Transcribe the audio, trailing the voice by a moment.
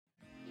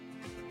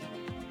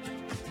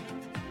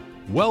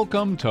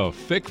Welcome to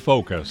FIC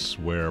Focus,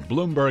 where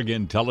Bloomberg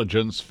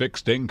Intelligence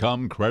fixed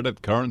income,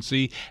 credit,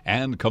 currency,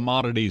 and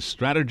commodities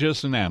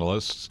strategists and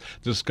analysts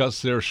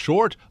discuss their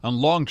short and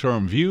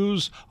long-term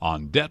views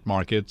on debt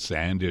markets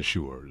and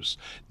issuers.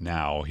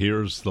 Now,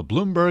 here's the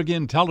Bloomberg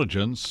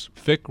Intelligence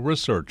FIC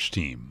research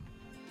team.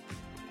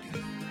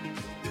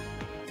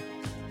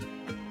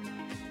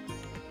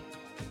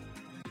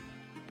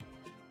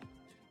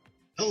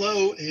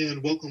 Hello,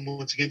 and welcome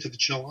once again to the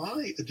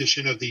July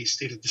edition of the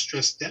State of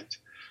Distressed Debt,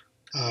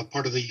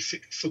 part of the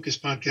Focus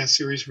podcast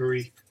series where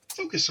we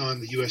focus on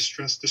the U.S.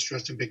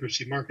 distressed, and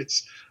bankruptcy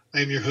markets.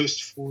 I am your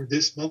host for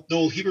this month,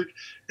 Noel Hebert.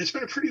 It's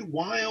been a pretty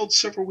wild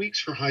several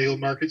weeks for high-yield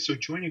markets, so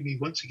joining me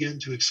once again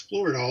to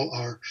explore it all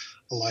are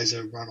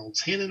Eliza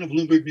Reynolds-Hannon of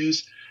Bloomberg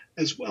News,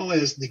 as well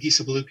as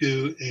Negisa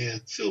Baluku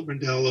and Phil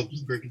Brindell of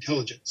Bloomberg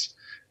Intelligence.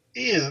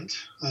 And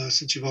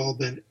since you've all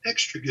been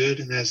extra good,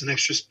 and as an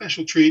extra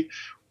special treat,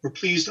 we're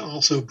pleased to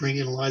also bring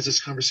in Eliza's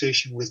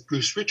conversation with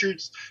Bruce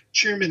Richards,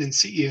 Chairman and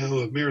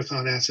CEO of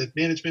Marathon Asset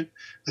Management,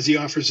 as he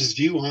offers his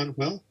view on,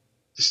 well,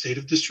 the state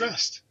of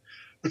distress.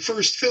 But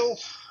first, Phil,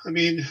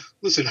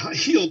 listen, high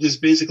yield is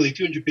basically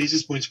 200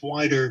 basis points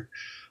wider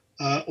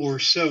or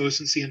so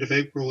since the end of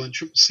April, and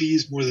Triple C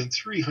is more than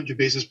 300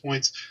 basis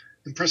points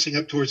and pressing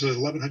up towards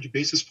 1,100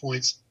 basis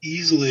points,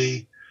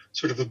 easily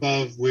sort of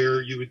above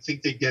where you would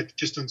think they'd get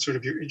just on sort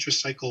of your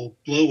interest cycle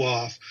blow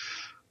off.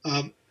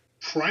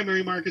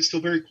 Primary market's still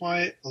very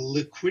quiet.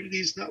 Liquidity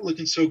is not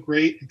looking so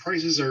great, and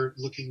prices are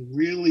looking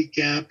really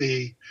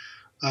gappy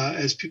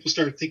as people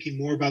start thinking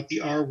more about the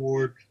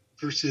R-word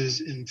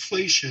versus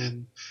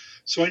inflation.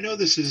 So I know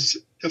this is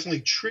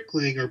definitely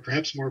trickling, or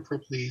perhaps more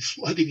appropriately,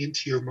 flooding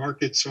into your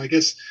market. So I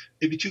guess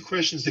maybe two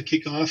questions to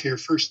kick off here.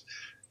 First,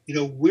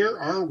 where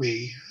are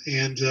we?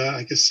 And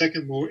I guess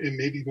second, and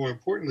maybe more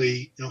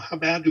importantly, how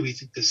bad do we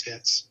think this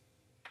gets?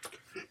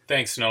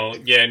 Thanks, Noel.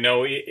 Yeah,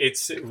 no,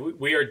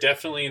 we are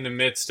definitely in the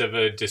midst of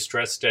a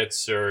distressed debt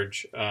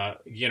surge.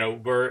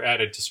 We're at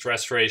a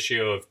distress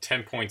ratio of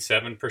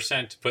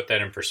 10.7%. To put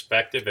that in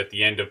perspective, at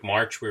the end of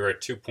March, we were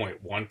at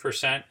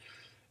 2.1%.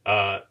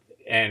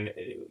 And,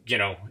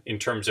 in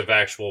terms of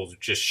actual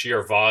just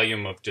sheer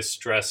volume of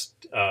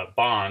distressed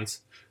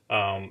bonds,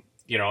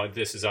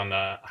 this is on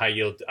the high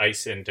yield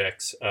ICE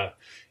index.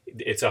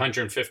 It's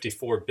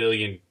 $154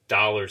 billion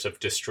of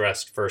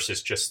distressed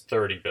versus just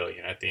 $30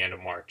 billion at the end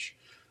of March.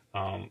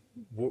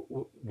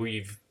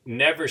 We've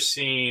never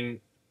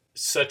seen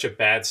such a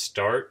bad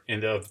start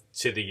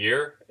to the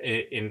year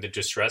in the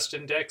distressed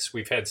index.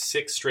 We've had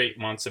 6 straight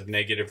months of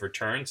negative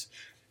returns.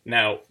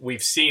 Now,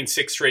 we've seen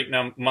 6 straight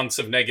months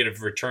of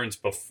negative returns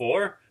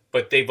before,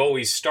 but they've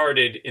always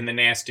started in the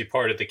nasty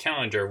part of the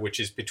calendar, which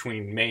is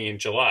between May and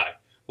July.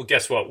 Well,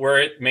 guess what?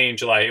 We're at May and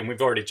July, and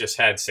we've already just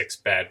had 6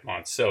 bad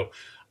months. So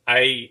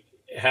I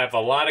have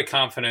a lot of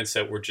confidence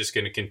that we're just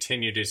going to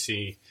continue to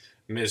see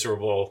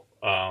miserable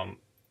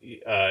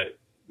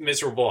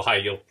high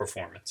yield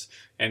performance.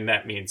 And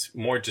that means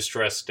more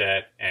distressed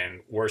debt and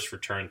worse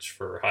returns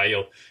for high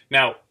yield.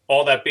 Now,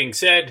 all that being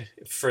said,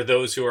 for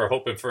those who are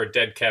hoping for a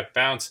dead cat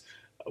bounce,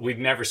 we've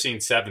never seen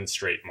 7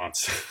 straight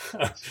months.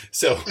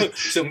 so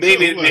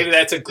maybe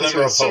that's a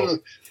glimmer of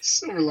hope.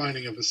 Silver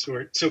lining of a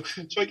sort. So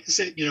I guess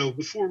that,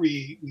 before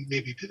we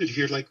maybe pivot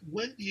here, like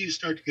when do you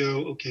start to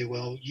go, okay,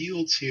 well,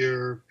 yields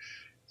here,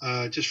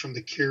 just from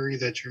the carry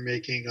that you're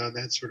making on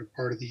that sort of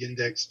part of the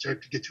index,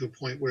 start to get to a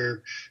point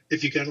where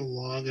if you got a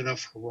long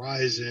enough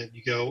horizon,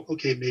 you go,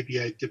 okay, maybe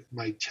I dip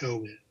my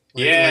toe in.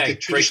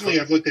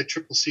 Traditionally, I've looked at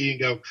Triple C and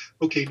go,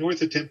 okay,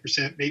 north of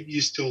 10%, maybe you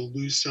still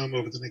lose some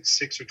over the next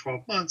 6 or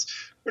 12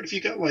 months. But if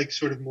you got like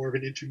sort of more of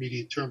an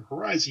intermediate term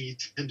horizon, you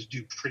tend to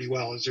do pretty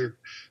well. Is there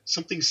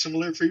something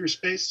similar for your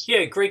space?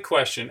 Yeah, great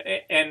question.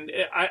 And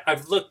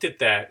I've looked at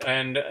that.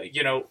 And,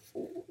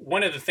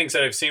 one of the things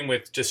that I've seen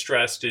with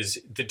distressed is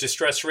the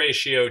distress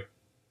ratio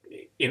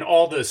in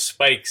all the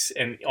spikes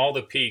and all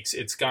the peaks,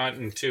 it's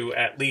gotten to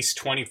at least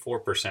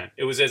 24%.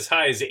 It was as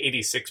high as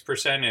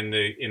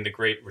 86% in the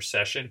Great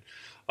Recession.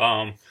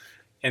 And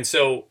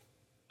so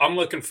I'm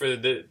looking for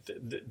that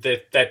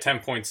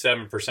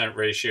 10.7%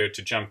 ratio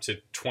to jump to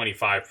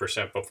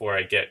 25% before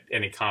I get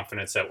any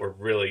confidence that we're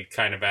really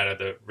kind of out of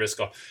the risk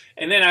off.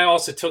 And then I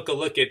also took a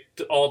look at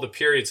all the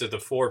periods of the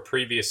 4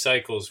 previous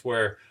cycles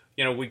where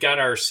we got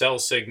our sell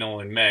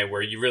signal in May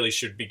where you really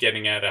should be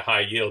getting at a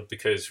high yield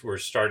because we're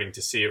starting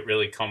to see it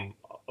really come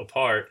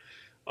apart.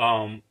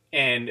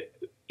 And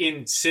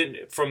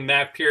from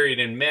that period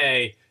in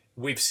May,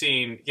 we've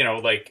seen,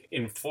 like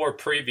in 4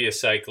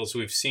 previous cycles,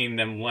 we've seen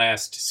them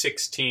last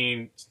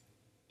 16,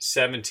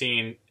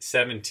 17,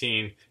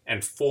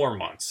 and 4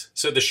 months.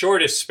 So the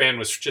shortest span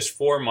was just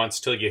 4 months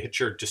till you hit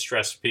your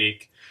distress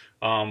peak.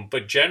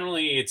 But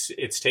generally,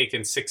 it's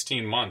taken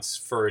 16 months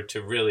for it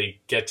to really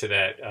get to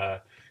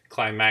that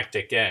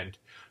climactic end.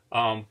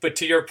 But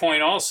to your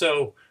point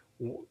also,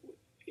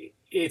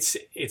 it's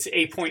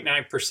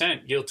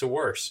 8.9% yield to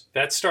worse.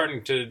 That's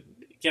starting to,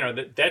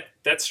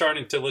 that's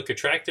starting to look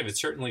attractive. It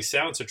certainly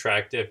sounds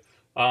attractive,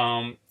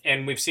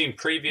 And we've seen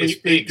previous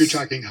You're peaks.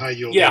 talking high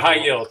yield. Yeah,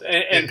 high yield.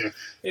 And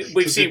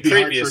we've seen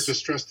previous. For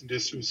distressed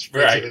industries,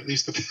 right. At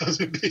least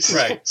 1,000 basis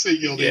right. points, say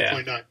yield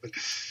 8.9. But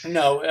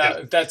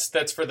no,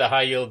 that's for the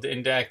high yield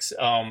index.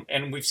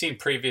 And we've seen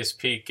previous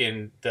peak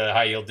in the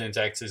high yield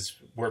indexes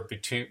were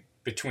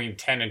between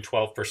 10 and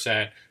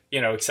 12%.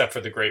 Except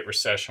for the Great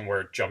Recession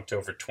where it jumped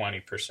over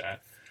 20%.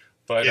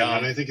 But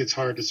and I think it's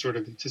hard to sort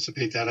of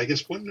anticipate that. I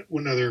guess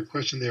one other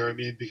question there,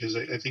 because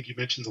I think you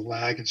mentioned the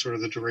lag and sort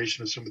of the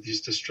duration of some of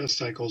these distress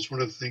cycles.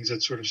 One of the things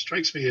that sort of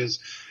strikes me is,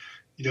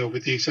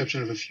 with the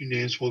exception of a few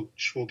names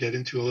which we'll get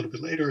into a little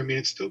bit later,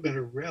 it's still been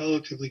a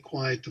relatively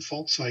quiet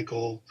default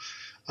cycle.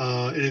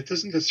 And it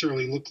doesn't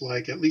necessarily look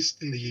like, at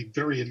least in the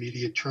very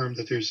immediate term,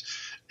 that there's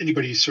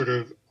anybody sort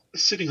of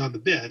sitting on the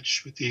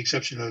bench, with the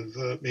exception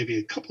of maybe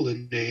a couple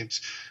of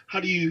names. How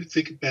do you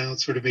think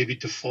about sort of maybe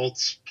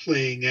defaults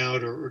playing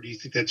out, or do you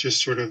think that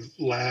just sort of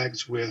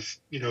lags with,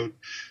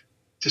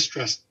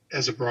 distress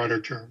as a broader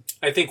term?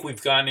 I think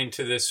we've gone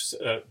into this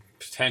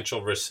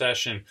potential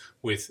recession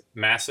with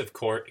massive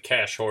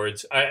cash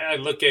hoards. I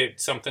look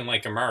at something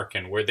like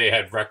American, where they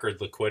had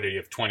record liquidity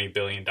of $20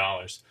 billion.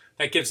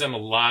 That gives them a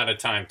lot of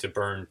time to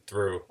burn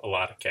through a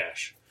lot of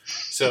cash.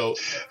 So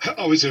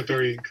always a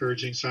very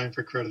encouraging sign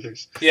for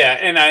creditors. Yeah,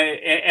 and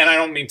I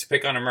don't mean to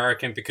pick on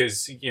American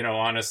because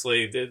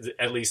honestly,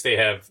 at least they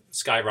have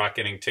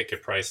skyrocketing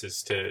ticket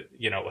prices to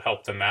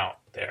help them out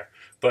there.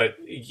 But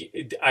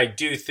I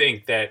do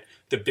think that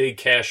the big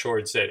cash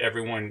hoards that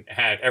everyone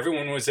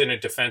was in a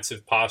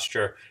defensive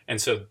posture,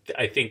 and so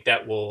I think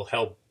that will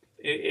help.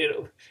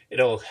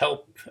 It'll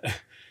help.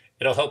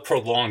 It'll help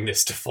prolong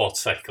this default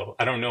cycle.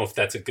 I don't know if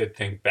that's a good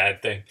thing,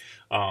 bad thing,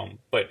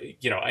 but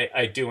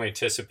I do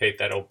anticipate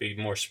that it'll be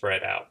more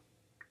spread out.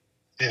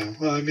 Yeah,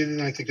 well,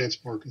 and I think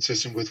that's more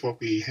consistent with what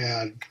we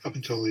had up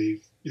until the,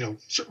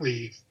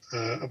 certainly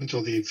up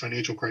until the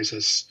financial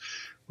crisis,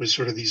 was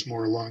sort of these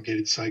more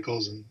elongated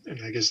cycles, and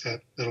I guess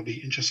that'll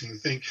be interesting to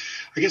think.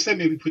 I guess that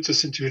maybe puts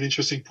us into an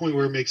interesting point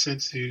where it makes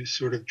sense to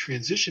sort of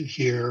transition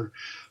here.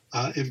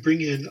 And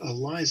bring in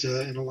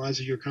Eliza. And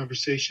Eliza, your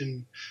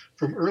conversation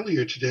from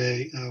earlier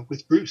today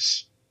with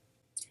Bruce.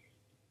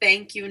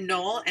 Thank you,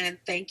 Noel, and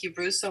thank you,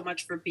 Bruce, so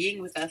much for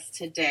being with us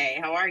today.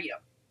 How are you?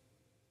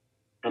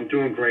 I'm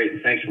doing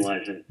great. Thanks,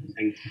 Eliza,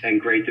 and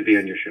great to be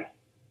on your show.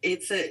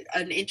 It's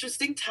an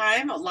interesting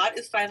time. A lot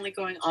is finally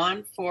going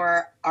on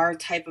for our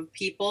type of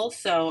people.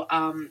 So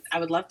I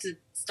would love to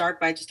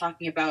start by just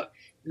talking about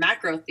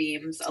macro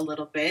themes a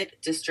little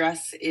bit.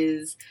 Distress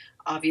is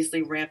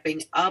obviously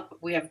ramping up.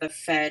 We have the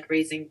Fed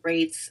raising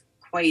rates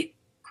quite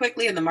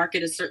quickly, and the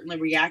market is certainly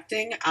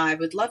reacting. I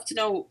would love to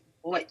know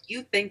what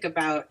you think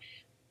about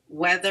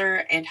whether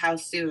and how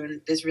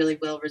soon this really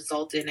will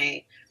result in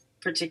a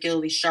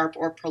particularly sharp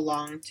or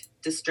prolonged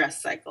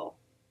distress cycle.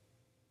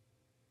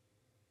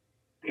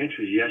 The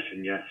answer is yes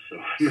and yes.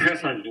 So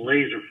Marathon's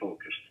laser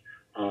focused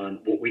on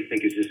what we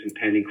think is this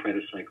impending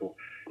credit cycle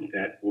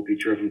that will be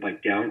driven by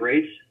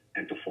downgrades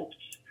and defaults.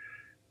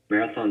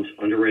 Marathon's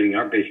underwriting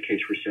our base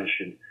case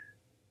recession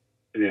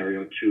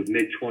scenario to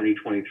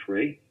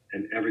mid-2023,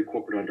 and every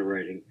corporate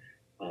underwriting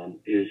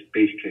is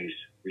base case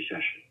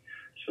recession.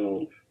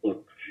 So,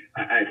 look,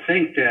 I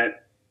think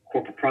that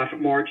corporate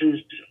profit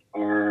margins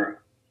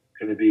are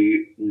going to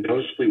be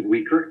noticeably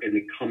weaker in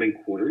the coming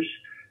quarters.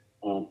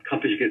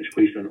 Companies are getting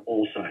squeezed on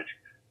all sides.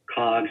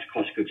 COGS,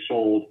 cost of goods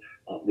sold,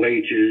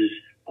 wages,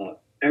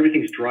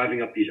 everything's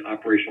driving up these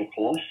operational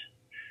costs.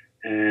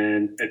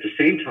 And at the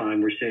same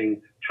time, we're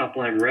seeing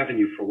top-line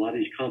revenue for a lot of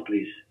these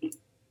companies,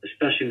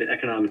 especially in the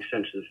economic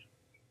sensitive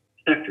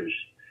sectors,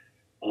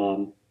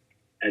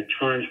 at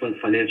times when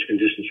financial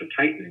conditions are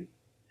tightening.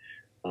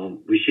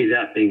 We see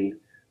that being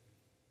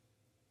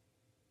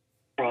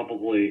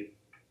probably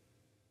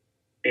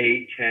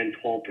 8, 10,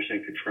 12%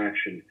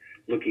 contraction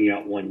looking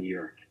out 1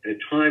 year, at a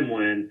time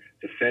when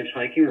the Fed's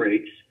hiking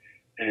rates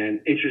and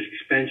interest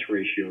expense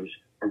ratios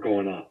are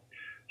going up.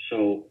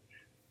 So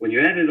when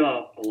you add it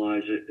up,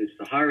 Eliza, it's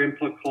the higher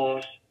input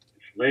costs,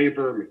 it's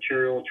labor,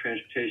 material,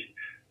 transportation,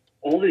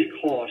 all these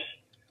costs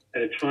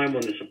at a time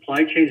when the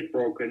supply chain is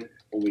broken,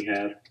 when we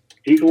have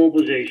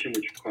deglobalization,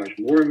 which requires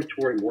more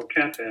inventory, more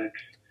CapEx,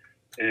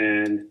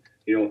 and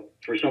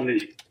for some of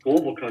these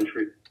global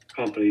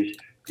companies,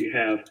 you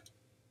have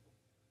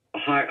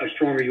a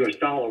stronger U.S.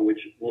 dollar, which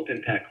will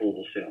impact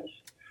global sales.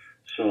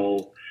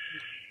 So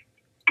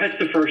that's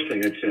the first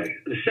thing I'd say.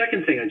 The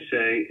second thing I'd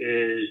say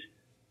is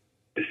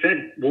the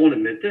Fed won't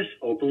admit this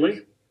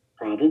openly,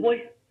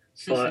 probably,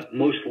 but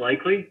most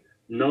likely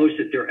knows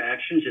that their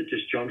actions at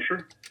this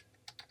juncture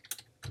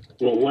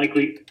will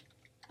likely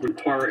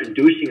require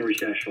inducing a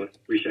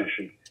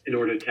recession in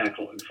order to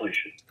tackle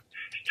inflation.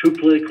 It's too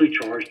politically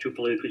charged, too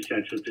politically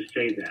sensitive to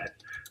say that,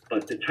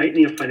 but the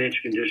tightening of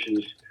financial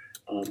conditions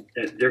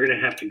that they're going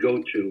to have to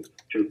go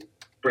to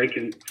break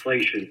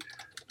inflation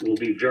will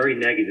be very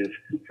negative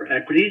for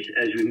equities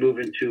as we move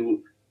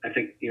into, I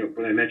think,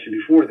 what I mentioned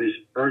before, this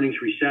earnings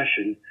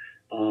recession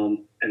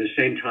at the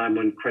same time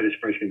when credit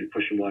spreads are going to be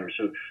pushing wider.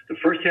 So the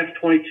first half of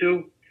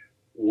 22,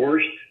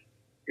 worst,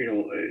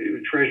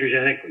 treasuries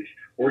and equities,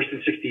 worse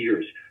than 60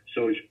 years.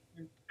 So it's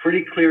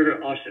pretty clear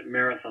to us at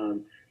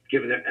Marathon,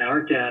 given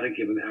our data,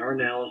 given our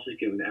analysis,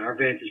 given our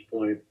vantage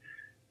point,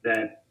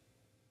 that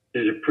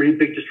there's a pretty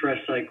big distress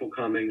cycle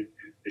coming.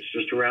 It's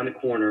just around the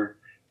corner,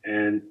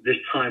 and this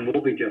time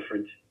will be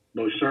different,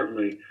 most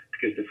certainly,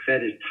 because the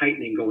Fed is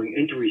tightening going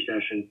into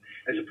recession,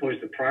 as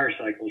opposed to prior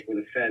cycles where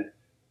the Fed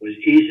was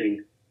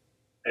easing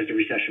as the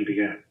recession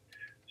began.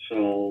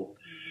 So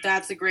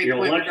that's a great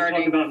point. A lot to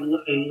talk about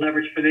in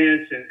leveraged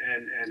finance,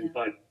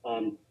 but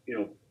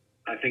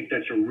I think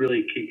that's a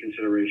really key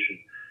consideration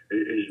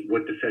is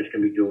what the Fed's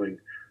going to be doing,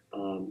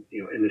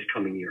 in this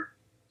coming year.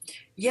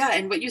 Yeah,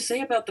 and what you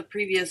say about the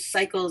previous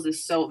cycles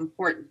is so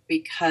important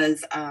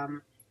because,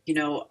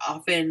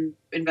 often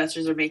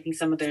investors are making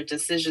some of their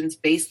decisions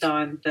based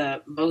on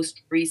the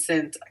most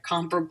recent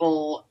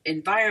comparable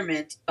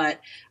environment.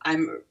 But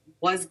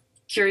was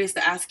curious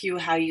to ask you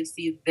how you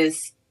see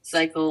this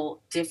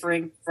cycle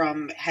differing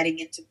from heading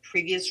into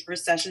previous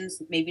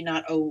recessions, maybe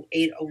not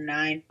 08,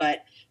 09,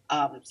 but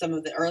some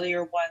of the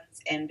earlier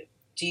ones. And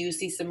do you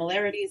see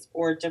similarities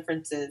or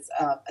differences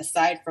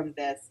aside from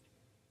this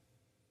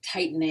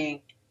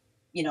tightening,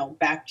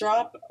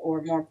 backdrop,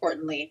 or more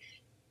importantly,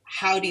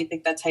 how do you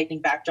think that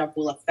tightening backdrop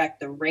will affect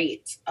the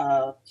rate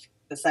of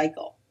the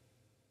cycle?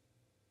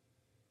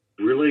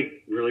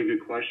 Really, really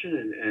good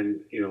question. And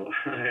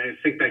I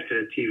think back to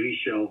the TV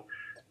show,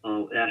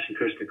 Ashton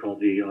Kutcher called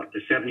the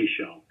 70s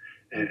Show.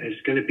 And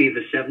it's going to be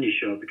the 70s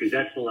Show because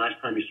that's the last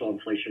time you saw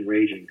inflation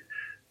raging,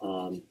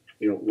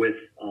 with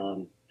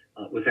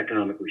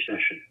economic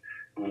recession.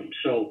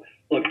 So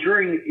look,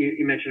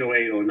 you mentioned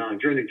 08, 09,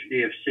 during the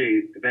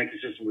GFC, the banking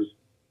system was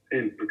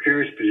in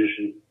precarious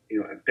position,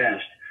 at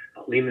best.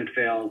 Lehman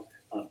failed.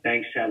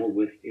 Banks settled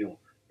with,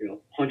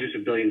 hundreds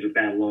of billions of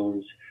bad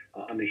loans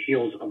on the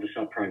heels of the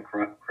subprime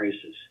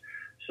crisis.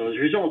 So as a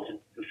result,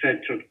 the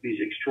Fed took these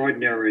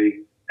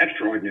extraordinary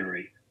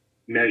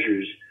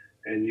measures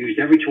and used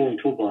every tool in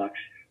the toolbox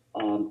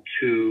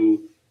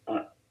to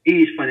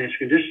ease financial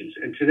conditions.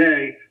 And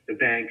today, the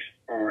banks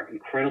are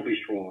incredibly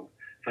strong.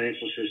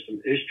 Financial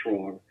system is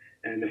strong,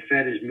 and the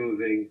Fed is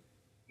moving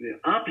the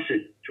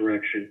opposite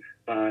direction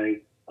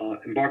by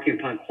embarking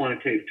upon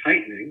quantitative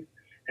tightening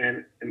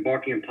and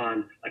embarking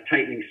upon a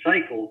tightening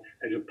cycle,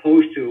 as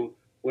opposed to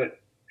what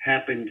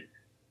happened,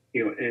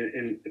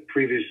 in the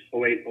previous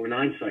 08,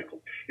 09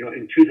 cycle.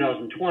 In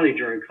 2020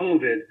 during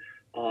COVID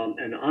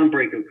and the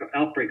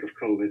outbreak of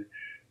COVID,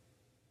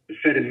 the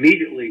Fed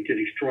immediately did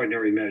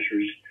extraordinary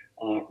measures,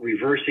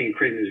 reversing and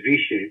creating this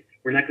V-shape.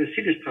 We're not going to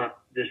see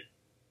this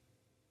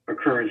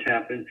occurrence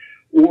happen,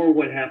 or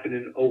what happened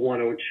in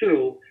 01,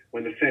 02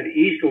 when the Fed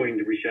eased going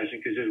into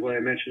recession, because as what I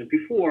mentioned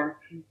before,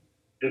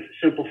 the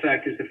simple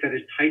fact is the Fed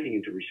is tightening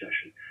into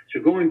recession. So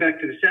going back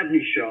to the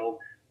 70s show,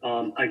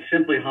 I'd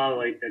simply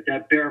highlight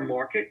that bear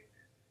market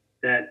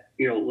that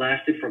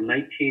lasted from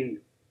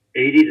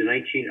 1980 to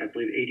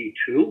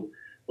 1982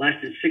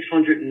 lasted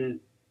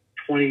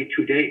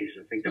 622 days.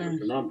 I think that was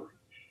the number.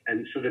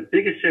 And so the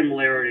biggest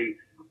similarity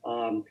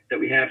that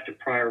we have to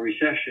prior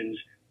recessions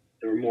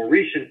that are more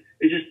recent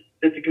is just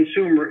that the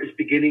consumer is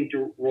beginning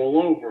to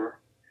roll over.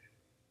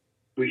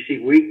 We see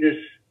weakness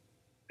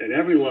at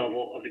every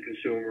level of the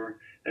consumer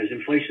as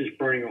inflation is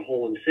burning a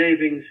hole in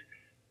savings,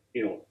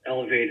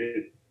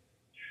 elevated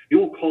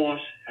fuel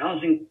costs,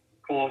 housing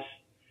costs,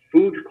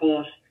 food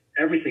costs,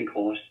 everything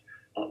costs,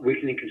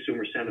 weakening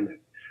consumer sentiment.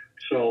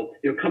 So,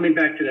 coming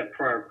back to that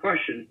prior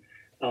question,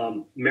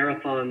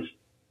 Marathon's,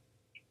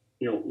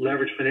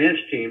 leverage finance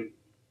team,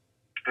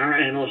 our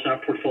analysts, our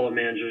portfolio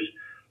managers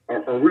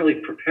are really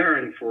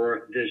preparing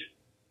for this,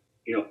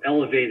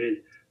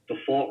 elevated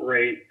default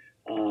rate,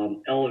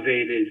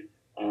 elevated,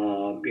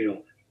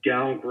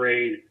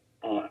 downgrade,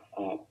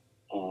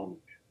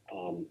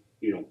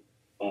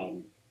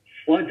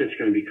 flood that's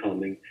going to be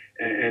coming.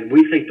 And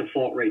we think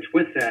default rates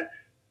with that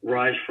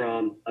rise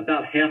from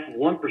about half of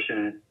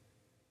 1%,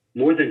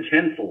 more than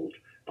tenfold,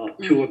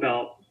 to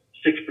about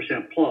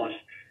 6% plus.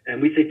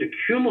 And we think the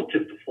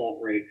cumulative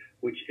default rate,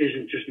 which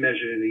isn't just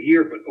measured in a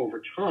year, but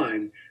over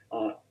time,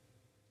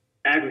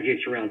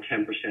 aggregates around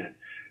 10%.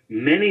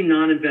 Many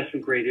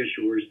non-investment grade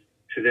issuers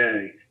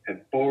today have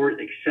borrowed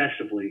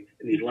excessively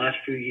in these last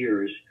few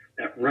years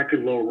at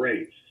record low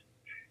rates.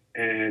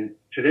 And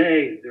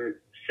today they're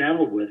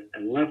saddled with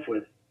and left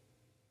with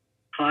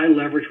high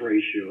leverage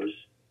ratios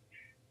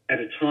at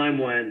a time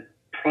when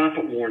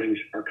profit warnings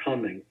are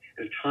coming,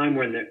 at a time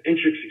when the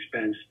interest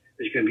expense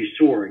is going to be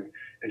soaring.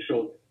 And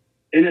so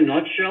in a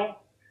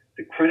nutshell,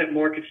 the credit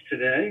markets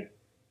today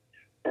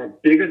are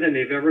bigger than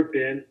they've ever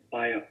been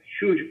by a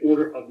huge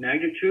order of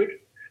magnitude,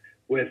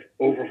 with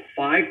over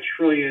 $5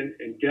 trillion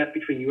in debt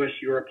between U.S.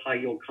 Europe high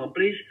yield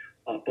companies,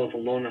 both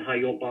in loan and high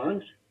yield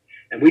bonds.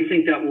 And we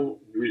think that will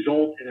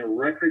result in a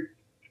record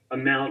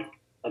amount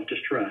of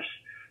distress,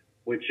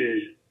 which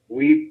is,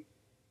 we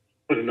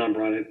put a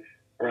number on it,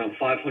 around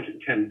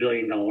 $510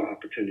 billion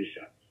opportunity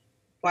set.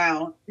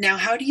 Wow. Now,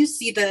 how do you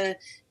see the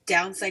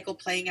down cycle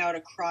playing out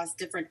across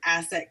different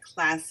asset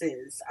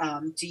classes?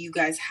 Do you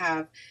guys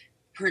have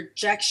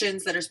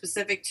projections that are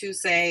specific to,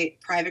 say,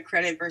 private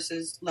credit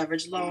versus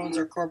leveraged loans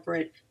or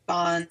corporate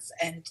bonds?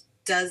 And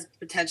does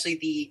potentially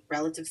the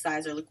relative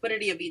size or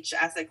liquidity of each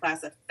asset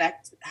class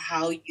affect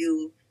how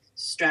you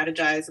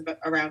strategize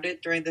around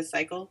it during this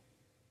cycle?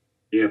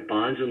 Yeah,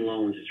 bonds and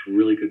loans, it's a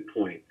really good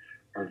point,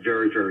 are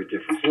very, very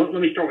different. So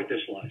let me start with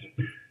this, Liza.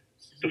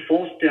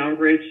 Defaults,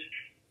 downgrades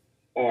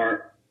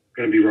are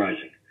going to be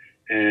rising.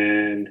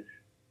 And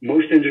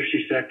most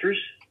industry sectors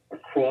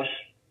across,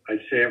 I'd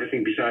say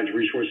everything besides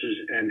resources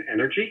and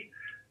energy,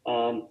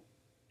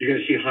 you're going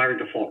to see higher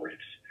default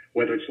rates,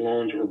 whether it's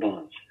loans or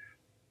bonds.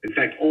 In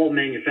fact, all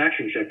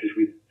manufacturing sectors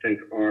we think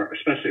are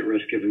especially at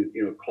risk given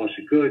cost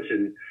of goods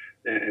and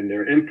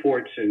their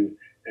imports and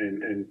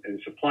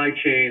supply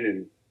chain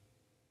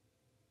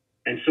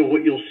and so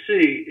what you'll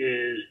see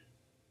is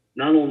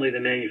not only the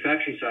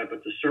manufacturing side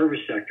but the service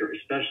sector,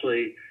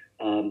 especially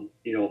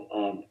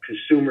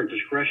consumer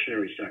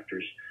discretionary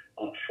sectors,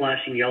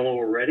 flashing yellow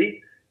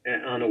already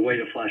and on the way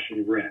to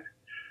flashing red.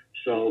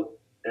 So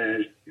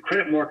as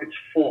credit markets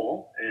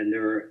fall, and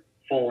they're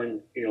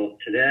falling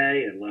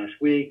today and last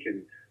week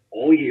and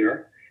all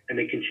year, and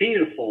they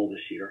continue to fall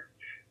this year,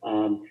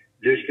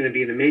 there's going to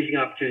be an amazing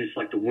opportunity to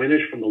select the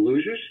winners from the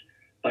losers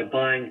by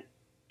buying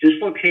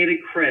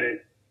dislocated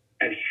credit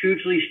at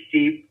hugely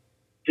steep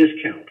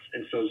discounts.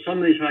 And so some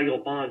of these high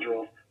yield bonds are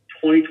off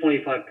 20,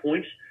 25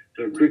 points.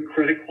 They're good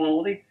credit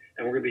quality,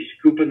 and we're going to be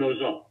scooping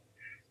those up.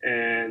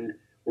 And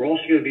we're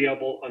also going to be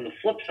able, on the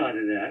flip side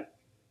of that,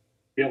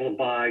 be able to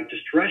buy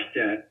distressed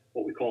debt,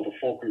 what we call the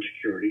fulcrum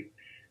security,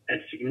 at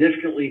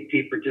significantly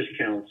deeper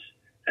discounts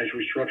as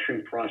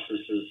restructuring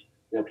processes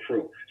work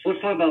through. So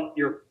let's talk about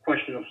your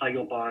question of high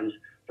yield bonds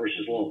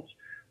versus loans.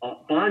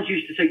 Bonds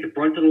used to take the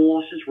brunt of the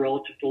losses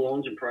relative to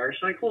loans in prior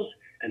cycles,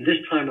 and this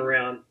time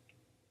around,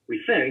 we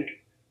think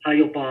high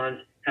yield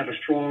bonds have a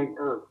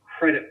stronger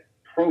credit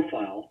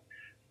profile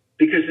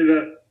because of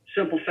the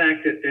simple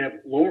fact that they have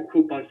lower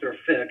coupons that are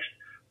fixed,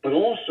 but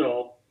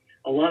also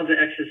a lot of the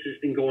excesses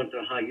can go into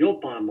the high yield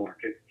bond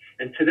market.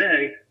 And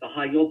today, the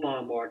high yield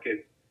bond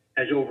market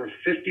has over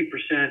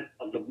 50%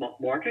 of the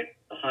market,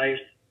 the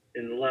highest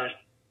in the last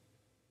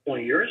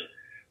 20 years,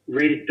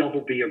 rated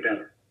double B or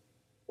better,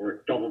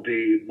 or double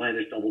B,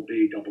 minus double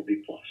B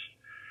plus.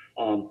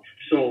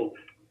 So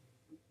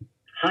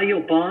high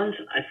yield bonds,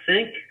 I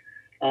think,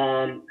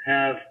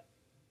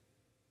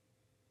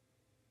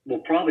 will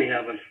probably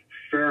have a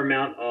fair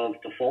amount of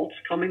defaults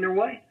coming their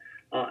way.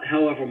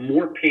 However,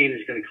 more pain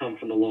is going to come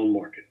from the loan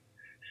market.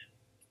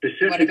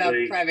 Specifically, what about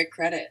private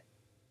credit?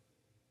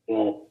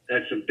 Well,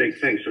 that's a big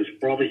thing. So it's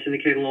broadly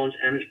syndicated loans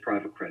and it's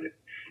private credit.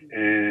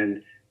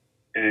 And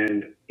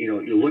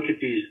you look at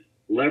these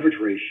leverage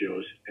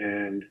ratios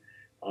and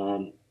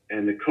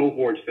the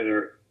cohorts that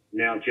are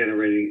now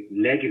generating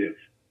negative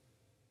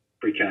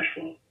free cash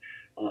flow,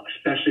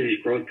 especially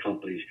these growth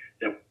companies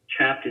that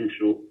tapped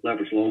into the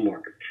leveraged loan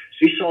market.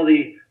 So you saw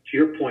to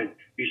your point,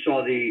 you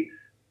saw the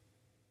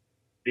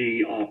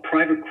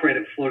private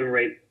credit floating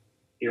rate,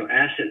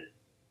 asset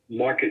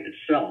market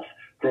itself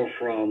grow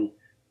from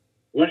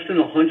less than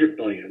 100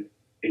 billion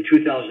in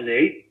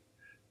 2008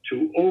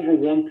 to over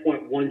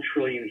 1.1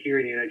 trillion here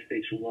in the United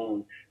States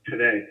alone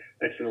today.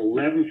 That's an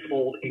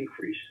 11-fold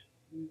increase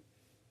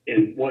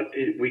in what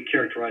we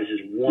characterize as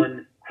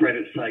one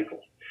credit cycle.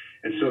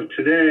 And so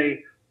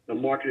today, the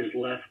market is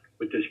left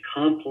with this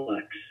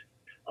complex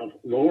of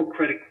lower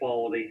credit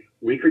quality,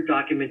 weaker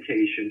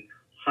documentation,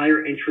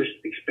 higher interest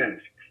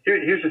expense.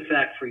 Here's a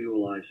fact for you,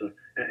 Eliza,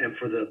 and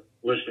for the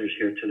listeners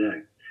here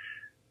today.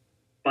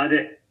 By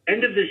the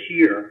end of this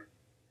year,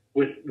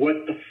 with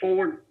what the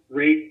forward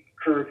rate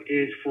curve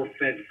is for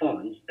Fed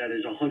funds, that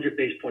is 100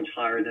 basis points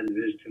higher than it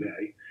is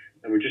today,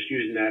 and we're just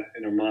using that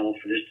in our model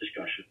for this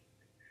discussion,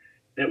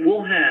 that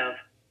we'll have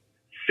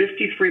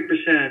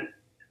 53%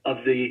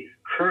 of the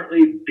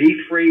currently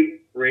B3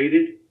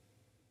 rated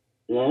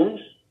loans,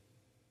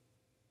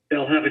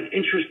 they'll have an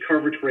interest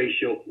coverage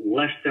ratio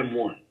less than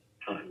 1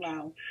 times.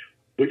 Wow.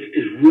 Which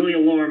is really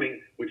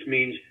alarming, which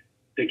means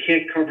they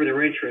can't cover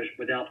their interest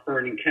without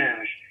earning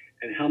cash.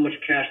 And how much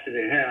cash do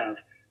they have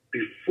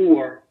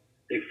before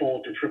they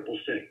fall to triple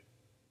C?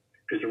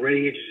 Because the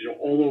rating agencies are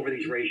all over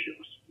these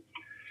ratios.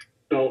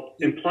 So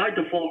implied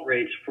default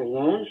rates for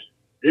loans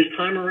this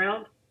time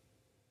around,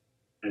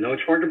 I know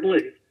it's hard to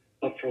believe,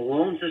 but for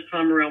loans this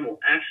time around will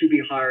actually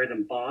be higher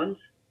than bonds.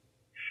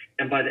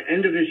 And by the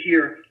end of this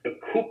year, the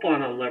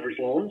coupon on leveraged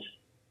loans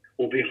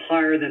will be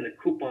higher than the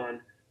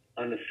coupon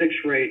on the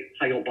fixed rate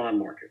high yield bond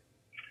market.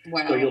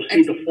 Wow. So you'll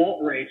see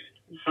default rates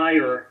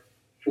higher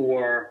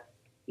for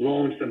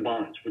loans than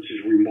bonds, which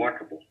is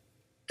remarkable.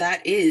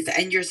 That is.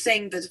 And you're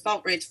saying the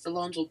default rates for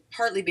loans will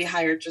partly be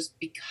higher just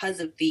because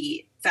of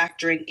the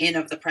factoring in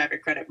of the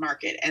private credit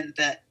market and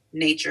the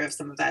nature of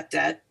some of that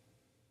debt?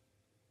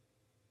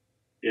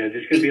 Yeah,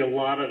 there's going to be a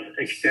lot of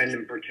extend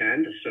and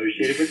pretend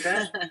associated with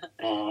that.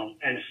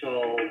 And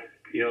so,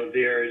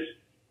 there's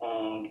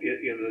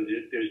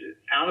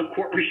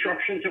out-of-court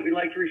restructurings that we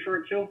like to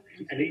refer to,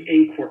 and the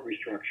in-court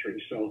restructuring.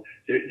 So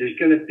there's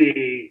going to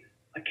be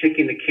a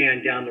kicking the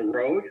can down the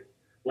road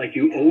like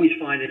you always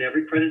find in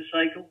every credit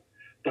cycle,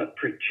 but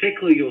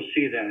particularly you'll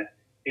see that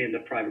in the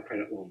private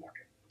credit loan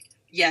market.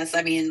 Yes,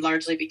 I mean,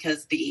 largely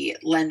because the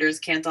lenders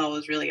can't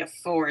always really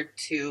afford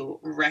to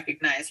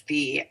recognize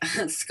the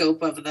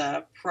scope of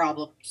the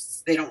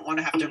problems. They don't want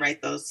to have to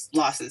write those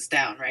losses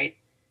down, right?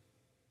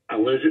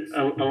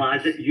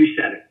 Eliza, you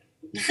said it.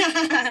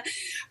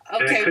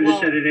 Okay, I couldn't have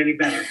said it any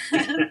better.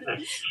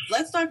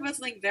 Let's talk about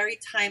something very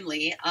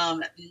timely,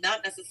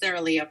 not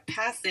necessarily a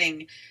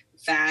passing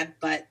fad,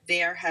 but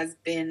there has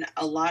been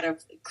a lot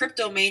of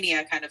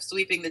cryptomania kind of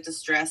sweeping the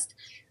distressed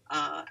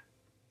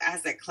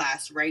asset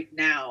class right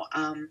now.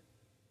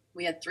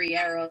 We had Three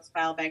Arrows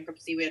file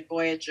bankruptcy. We had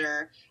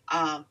Voyager.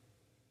 Are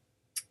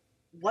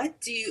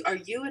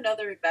you and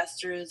other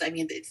investors, I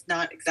mean, it's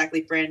not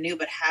exactly brand new,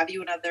 but have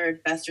you and other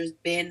investors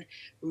been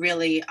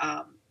really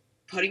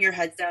putting your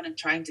heads down and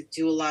trying to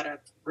do a lot of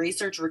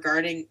research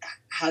regarding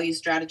how you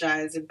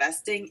strategize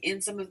investing in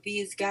some of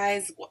these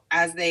guys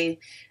as they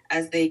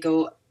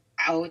go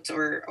out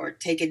or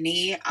take a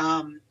knee?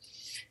 Are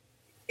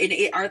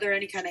there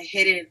any kind of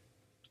hidden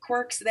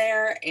quirks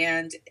there,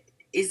 and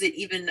is it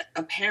even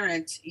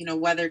apparent,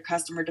 whether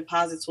customer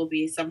deposits will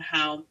be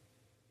somehow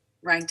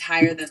ranked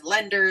higher than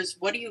lenders?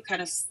 What do you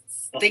kind of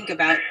think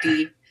about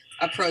the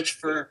approach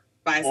for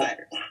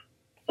buy-siders?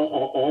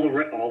 All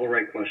the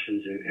right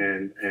questions,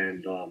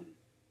 and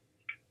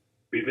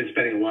we've been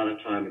spending a lot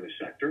of time in the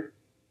sector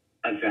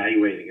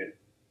evaluating it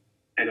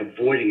and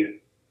avoiding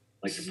it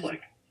like the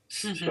plague.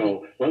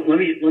 So let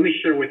me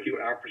share with you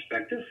our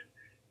perspective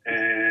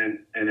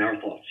and our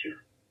thoughts here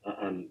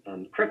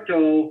on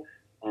crypto.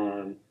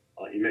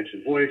 You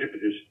mentioned Voyager, but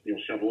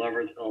there's several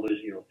others,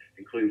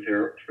 including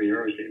Three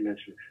Arrows that you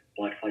mentioned,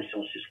 BlockFi,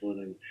 Celsius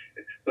One,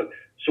 but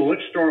so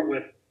let's start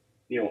with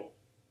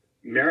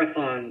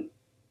Marathon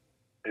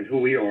and who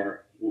we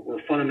are.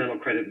 We're fundamental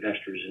credit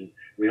investors, and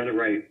we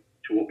underwrite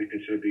to what we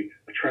consider to be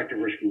attractive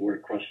risk reward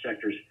across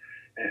sectors,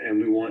 and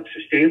we want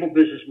sustainable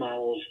business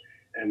models,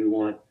 and we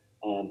want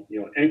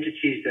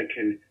entities that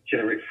can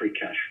generate free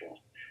cash flow.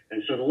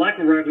 And so the lack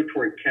of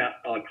regulatory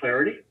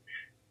clarity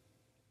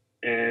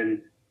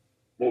and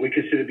what we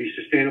consider to be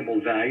sustainable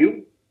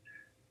value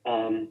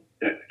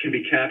that can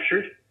be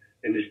captured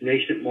in this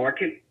nascent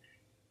market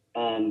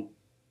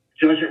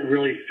doesn't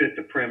really fit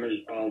the premise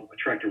of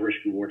attractive risk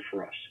reward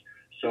for us.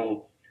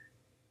 So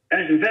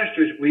as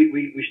investors,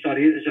 we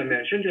study it, as I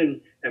mentioned,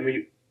 and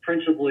we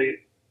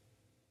principally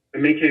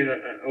maintain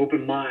an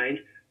open mind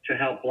to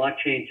how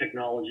blockchain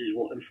technologies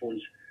will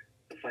influence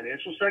the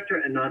financial sector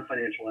and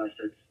non-financial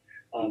assets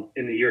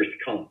in the years to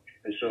come.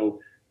 And so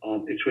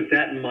it's with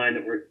that in mind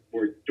that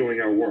we're doing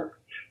our work.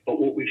 But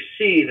what we've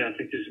seen, and I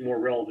think this is more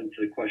relevant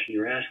to the question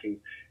you're asking,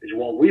 is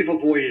while we've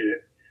avoided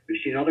it, we've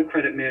seen other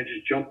credit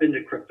managers jump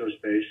into crypto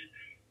space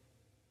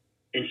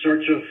in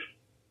search of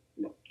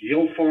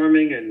yield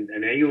farming and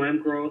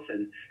AUM growth.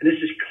 And this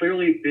has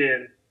clearly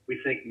been, we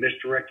think,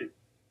 misdirected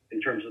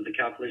in terms of the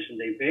calculation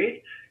they've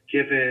made,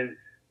 given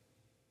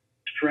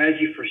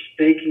strategy for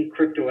staking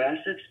crypto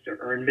assets to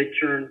earn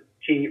mid-term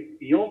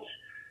yields,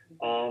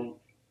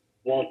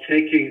 while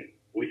taking,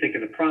 we think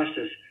in the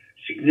process,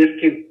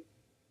 significant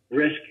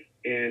risk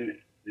in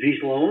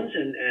these loans,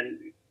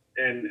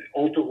 and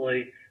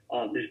ultimately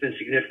there's been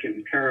significant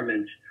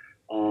impairment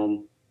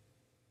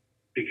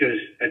because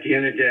at the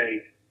end of the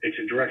day, it's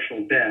a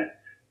directional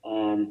bet,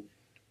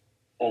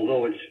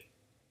 although it's,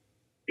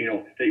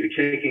 that you're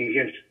taking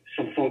against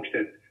some folks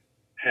that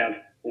have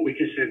what we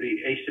consider to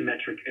be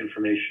asymmetric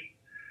information.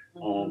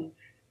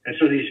 And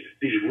so these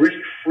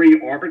risk-free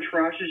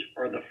arbitrages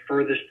are the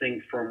furthest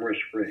thing from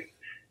risk-free.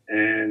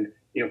 And,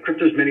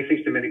 crypto is many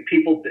things to many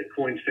people.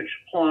 Bitcoin's fixed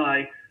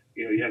supply.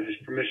 You have this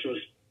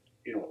permissionless,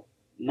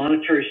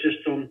 monetary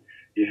system.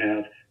 You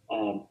have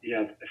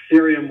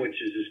Ethereum,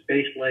 which is this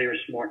base layer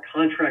smart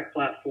contract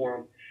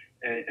platform.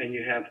 And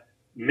you have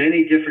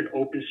many different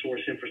open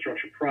source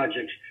infrastructure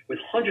projects with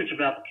hundreds of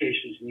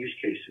applications and use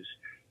cases.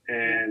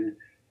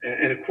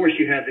 And of course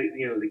you have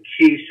the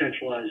key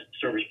centralized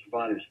service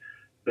providers.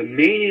 The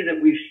mania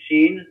that we've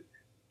seen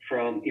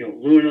from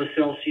Luna,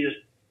 Celsius,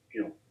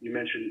 you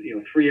mentioned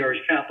Three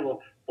Arrows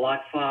Capital,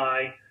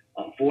 BlockFi,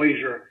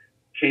 Voyager,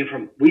 came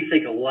from, we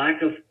think, a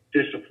lack of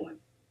discipline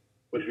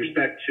with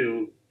respect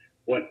to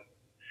what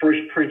first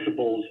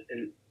principles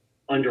in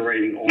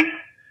underwriting are,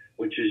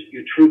 which is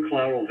your true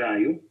collateral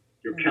value,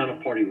 your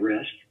counterparty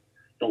risk,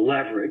 the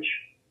leverage,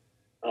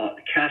 the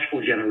cash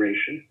flow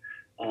generation,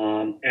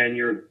 and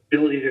your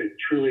ability to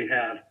truly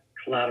have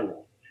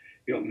collateral.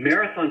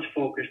 Marathon's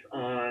focused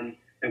on,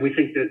 and we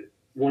think that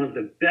one of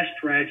the best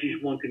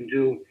strategies one can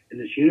do in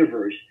this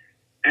universe,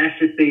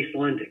 asset-based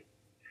lending.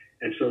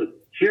 And so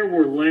here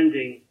we're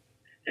lending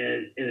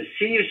in a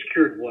senior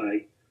secured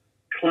way,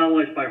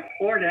 collateralized by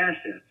hard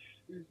assets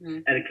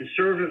at a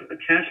conservative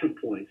attachment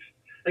points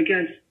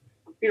against,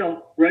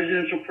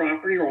 residential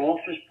property or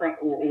office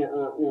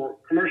or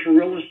commercial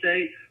real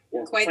estate,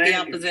 or quite the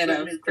opposite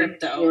of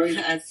crypto,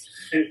 as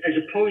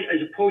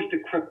opposed to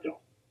crypto.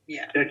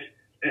 Yeah.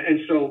 And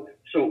so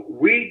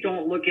we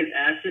don't look at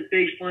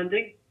asset-based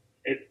lending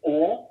at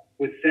all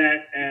with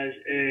that as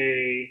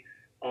a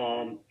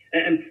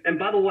And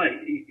by the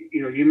way,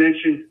 you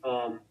mentioned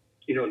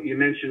you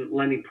mentioned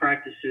lending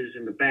practices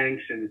in the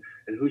banks and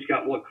who's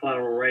got what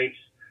collateral rates.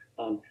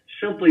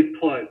 Simply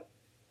put,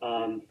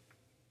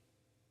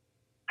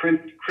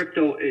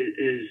 crypto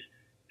is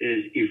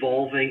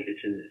evolving.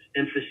 It's in its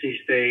infancy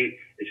state.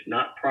 It's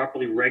not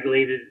properly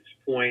regulated at this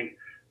point,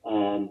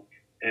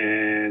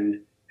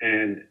 and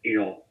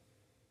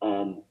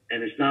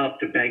it's not up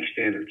to bank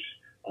standards.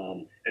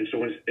 And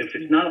so if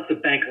it's not up to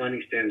bank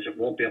lending standards, it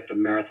won't be up to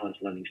Marathon's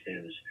lending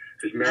standards,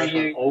 because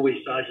Marathon always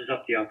sizes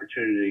up the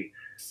opportunity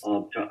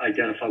to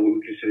identify what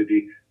we consider to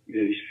be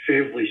these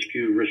favorably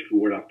skewed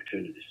risk-reward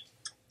opportunities.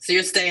 So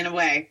you're staying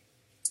away.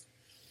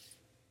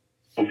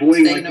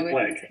 Avoiding like the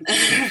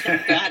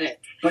plague. Got it.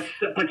 But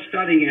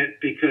studying it,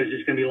 because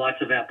there's going to be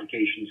lots of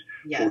applications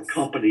for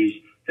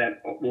companies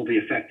that will be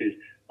affected,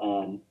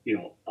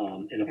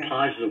 in a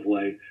positive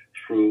way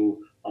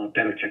through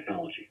better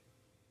technology.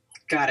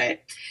 Got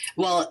it.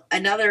 Well,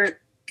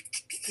 another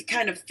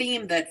kind of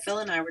theme that Phil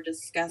and I were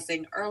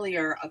discussing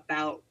earlier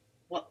about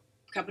what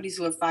companies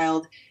who have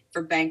filed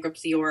for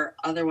bankruptcy or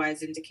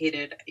otherwise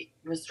indicated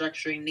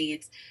restructuring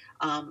needs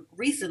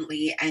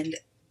recently, and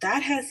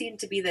that has seemed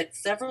to be that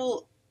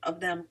several of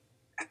them,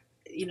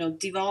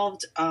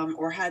 devolved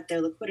or had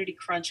their liquidity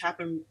crunch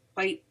happen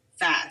quite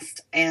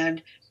fast,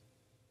 and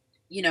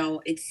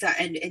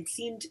it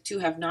seemed to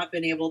have not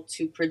been able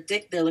to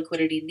predict their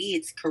liquidity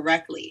needs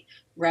correctly.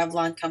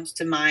 Revlon comes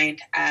to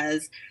mind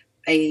as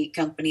a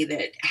company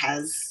that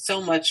has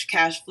so much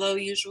cash flow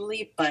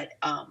usually, but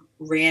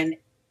ran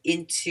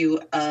into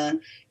a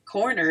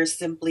corner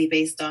simply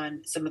based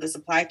on some of the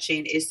supply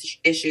chain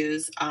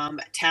issues.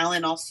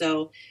 Talon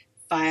also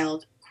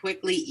filed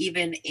quickly,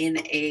 even in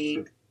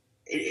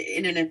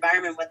an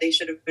environment where they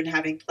should have been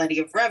having plenty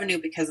of revenue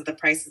because of the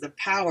prices of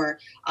power.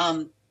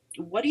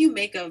 What do you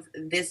make of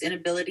this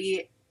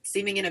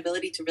seeming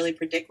inability to really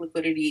predict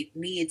liquidity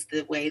needs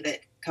the way that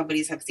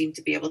companies have seemed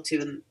to be able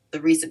to in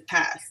the recent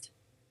past?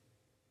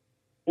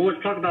 Well,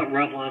 let's talk about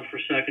Revlon for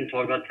a second,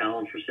 talk about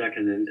Talon for a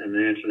second, and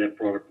then answer that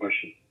broader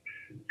question.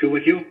 Good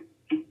with you?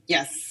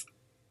 Yes.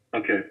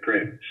 Okay,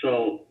 great.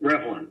 So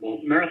Revlon.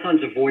 Well,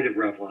 Marathon's avoided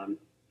Revlon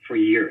for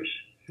years.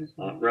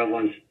 Mm-hmm.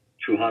 Revlon's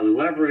too highly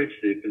leveraged.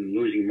 They've been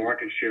losing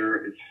market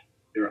share.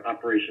 Their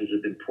operations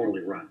have been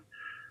poorly run.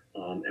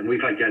 And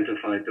we've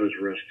identified those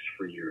risks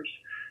for years.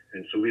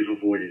 And so we've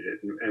avoided it.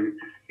 And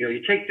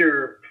you take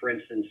for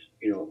instance,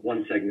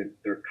 one segment,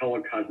 their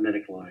color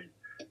cosmetic line,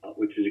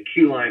 which is a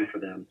key line for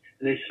them.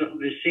 And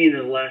they've seen in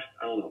the last,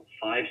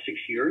 5-6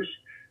 years,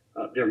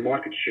 their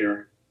market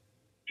share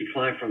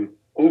decline from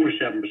over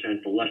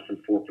 7% to less than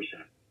 4%.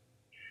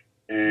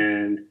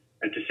 And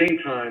at the same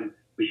time,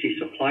 we see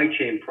supply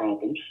chain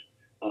problems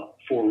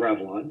for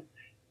Revlon,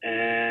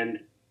 and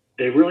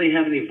they really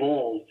haven't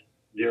evolved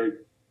their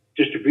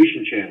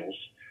distribution channels,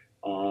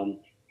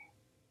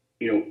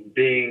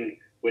 being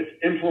with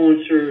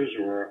influencers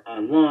or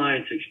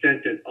online to the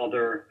extent that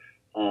other,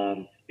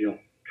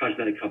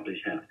 cosmetic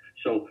companies have.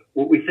 So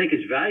what we think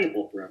is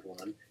valuable for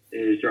Revlon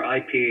is their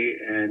IP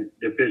and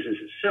their business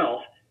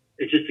itself.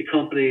 It's just the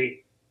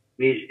company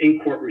needs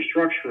in-court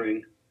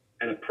restructuring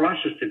and a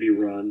process to be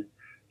run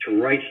to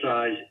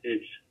right-size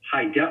its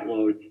high debt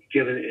load,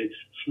 given its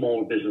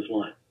smaller business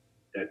line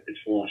that it's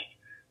lost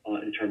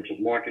in terms of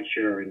market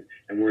share and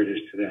where it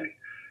is today.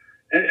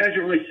 As it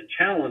relates to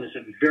Talon, it's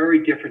a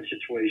very different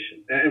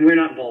situation, and we're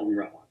not involved in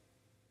Revlon,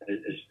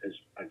 as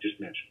I just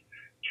mentioned.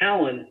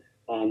 Talon,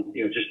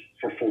 just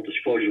for full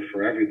disclosure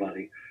for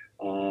everybody,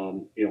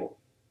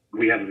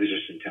 we have a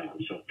position in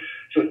Talon.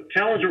 So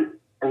Talon's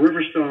a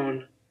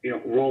Riverstone,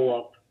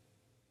 roll-up.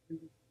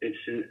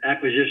 It's an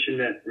acquisition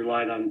that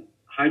relied on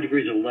high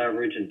degrees of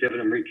leverage and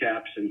dividend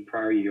recaps in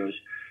prior years.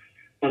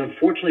 But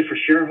unfortunately for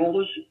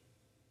shareholders,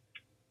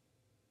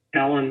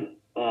 Talon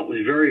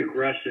was very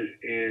aggressive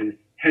in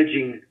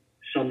hedging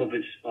some of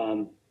its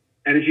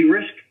energy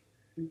risk,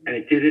 and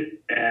it did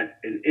it at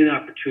an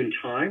inopportune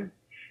time,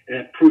 and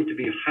it proved to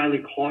be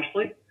highly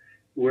costly,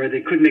 where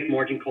they couldn't make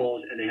margin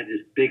calls and they had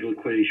this big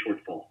liquidity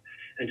shortfall.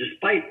 And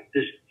despite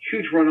this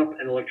huge run-up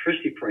in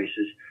electricity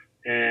prices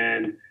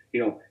and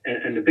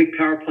the big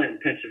power plant in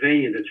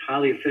Pennsylvania that's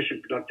highly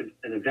efficient, productive,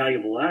 and a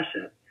valuable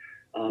asset,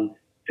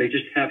 they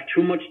just have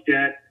too much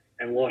debt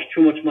and lost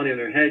too much money on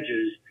their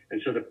hedges,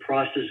 and so the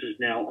process is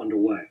now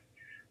underway.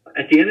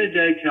 At the end of the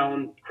day,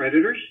 Talon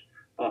creditors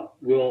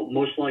will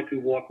most likely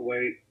walk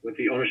away with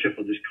the ownership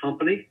of this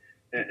company.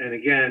 And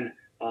again,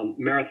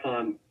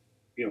 Marathon,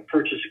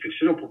 purchased a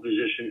considerable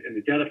position in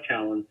the debt of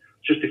Talon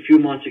just a few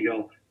months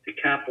ago to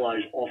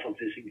capitalize off of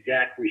this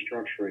exact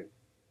restructuring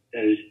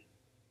that is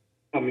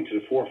coming to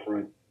the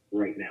forefront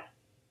right now.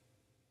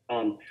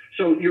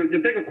 So the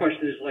bigger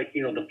question is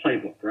the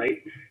playbook,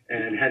 right?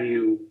 And how do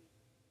you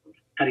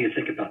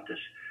think about this?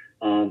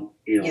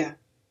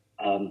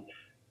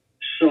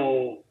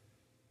 So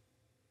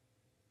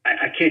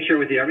I can't share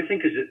with you everything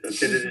because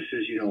a bit of this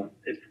is,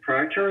 it's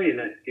proprietary,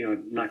 and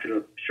I'm not going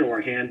to show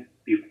our hand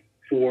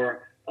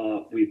before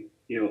we,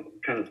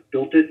 kind of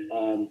built it,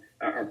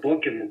 our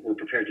book, and we're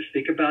prepared to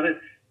speak about it.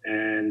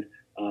 And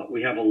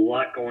We have a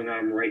lot going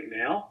on right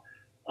now,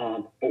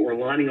 but we're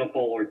lining up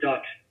all our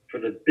ducks for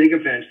the big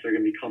events that are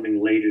going to be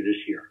coming later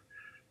this year.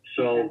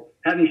 So,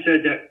 having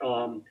said that,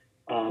 our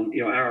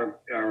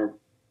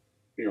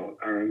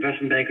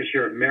investment bankers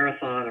here at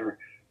Marathon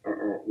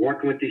are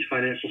working with these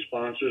financial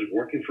sponsors,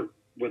 working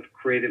with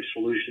Creative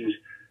Solutions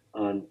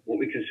on what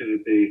we consider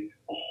to be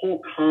a whole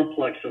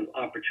complex of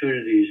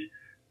opportunities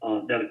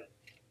that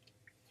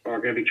are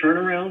going to be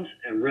turnarounds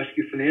and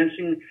rescue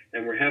financing,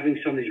 and we're having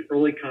some of these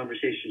early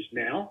conversations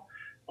now.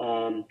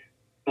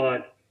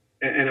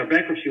 And our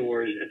bankruptcy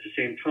lawyers at the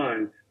same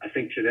time, I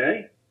think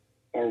today,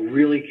 are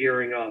really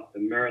gearing up. The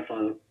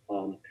Marathon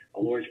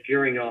lawyers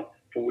gearing up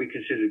for what we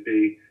consider to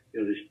be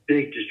this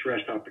big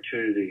distressed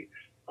opportunity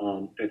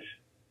that's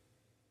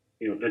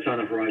on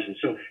the horizon.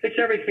 So it's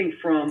everything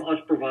from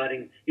us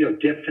providing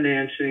debt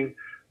financing,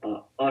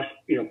 us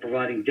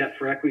providing debt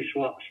for equity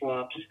swaps,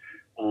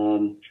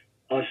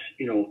 us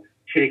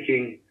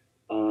taking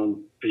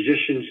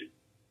positions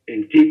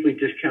in deeply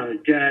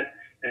discounted debt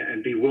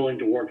and be willing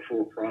to work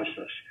through a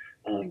process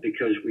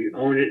because we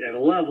own it at a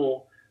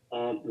level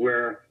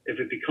where if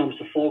it becomes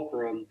the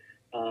fulcrum,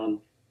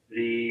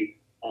 the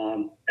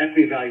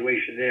equity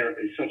valuation there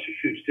is such a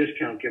huge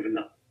discount given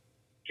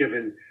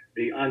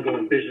the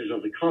ongoing business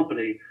of the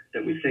company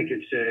that we think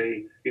it's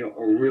a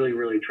really,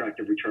 really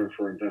attractive return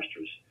for our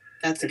investors.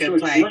 That's a good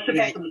play. It's less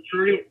about the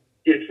maturity.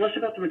 It's less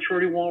about the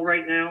maturity wall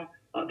right now.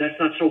 That's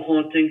not so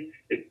haunting.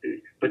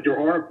 But there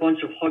are a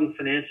bunch of HUD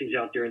financings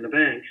out there in the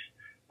banks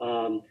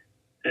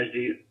as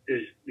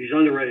these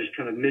underwriters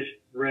kind of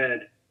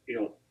misread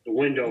the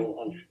window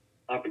of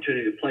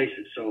opportunity to place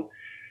it. So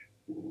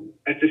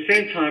at the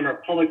same time,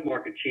 our public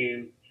market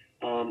team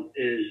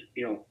is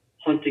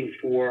hunting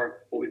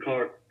for what we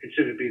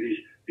consider to be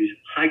these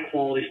high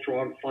quality,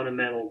 strong,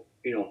 fundamental,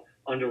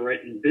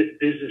 underwritten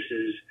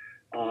businesses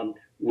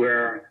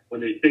where when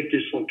there's big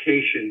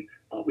dislocation,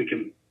 we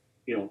can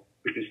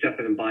step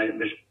in and buy at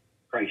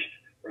mispriced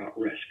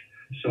risk.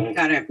 So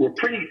we're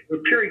pretty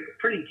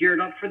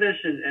geared up for this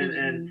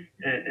and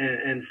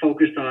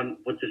focused on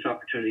what this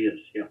opportunity is.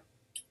 Yeah.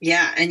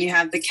 Yeah, and you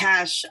have the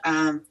cash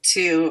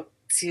to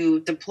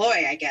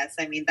deploy, I guess.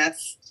 I mean,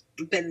 that's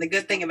been the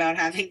good thing about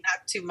having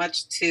not too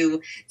much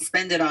to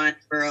spend it on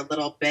for a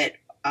little bit.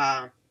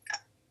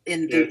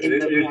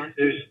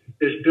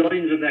 There's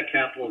billions of that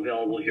capital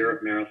available here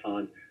at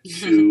Marathon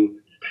to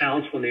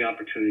pounce when the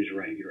opportunity is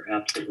right. You're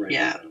absolutely right.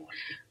 Yeah.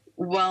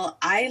 Well,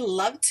 I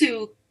love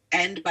to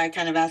end by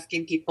kind of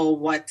asking people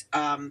what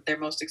they're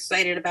most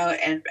excited about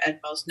and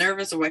most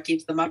nervous, or what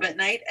keeps them up at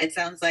night. It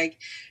sounds like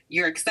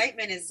your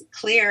excitement is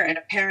clear and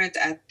apparent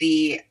at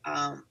the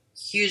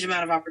huge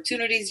amount of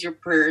opportunities you're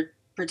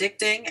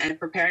predicting and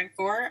preparing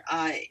for.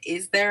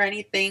 Is there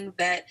anything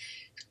that,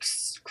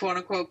 quote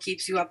unquote,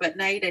 keeps you up at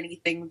night?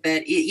 Anything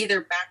that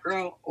either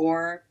macro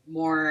or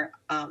more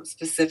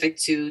specific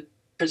to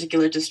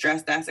particular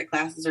distressed asset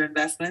classes or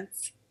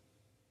investments?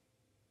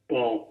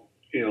 Well,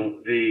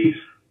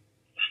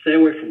 stay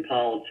away from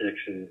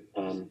politics, and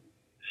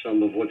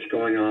some of what's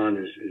going on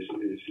is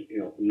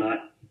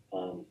not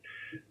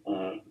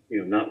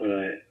what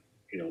I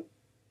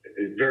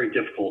very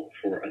difficult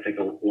for I think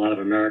a lot of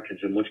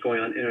Americans, and what's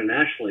going on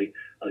internationally,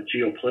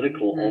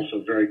 geopolitical,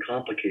 also very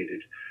complicated.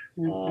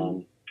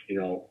 A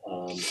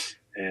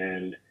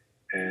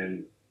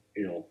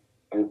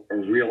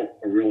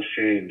real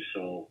shame.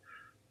 So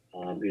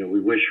we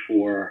wish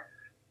for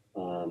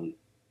a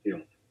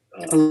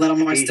little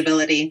more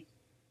stability.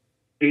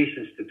 Peace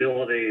and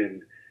stability,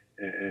 and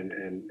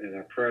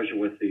our prayers are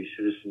with the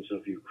citizens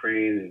of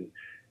Ukraine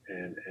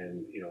and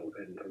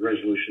a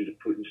resolution to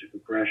Putin's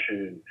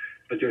aggression.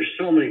 But there's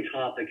so many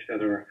topics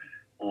that are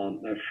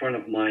front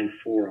of mind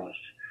for us.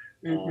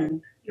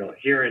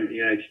 Here in the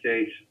United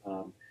States,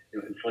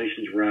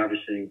 inflation's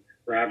ravishing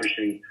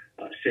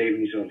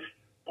savings of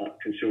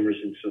consumers,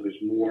 and so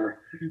there's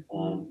more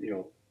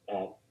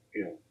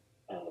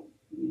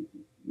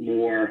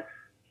more,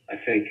 I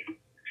think,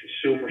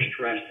 consumer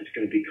stress that's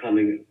going to be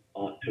coming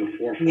to the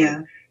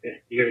forefront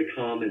year to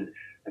come. And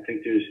I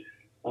think there's,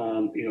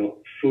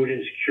 food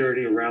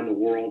insecurity around the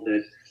world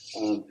that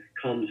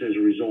comes as a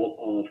result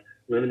of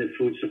limited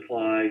food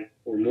supply,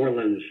 or more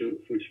limited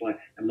food supply,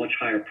 and much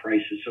higher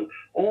prices. So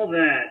all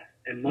that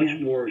and much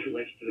more as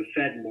relates to the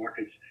Fed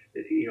markets,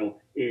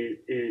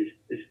 is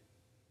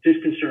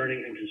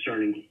disconcerting and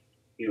concerning,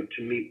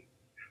 to me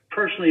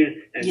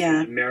personally and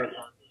to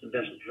Marathon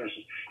investment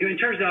professionals. In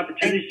terms of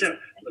opportunity set,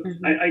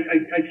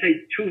 I'd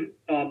say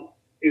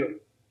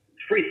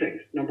three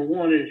things. Number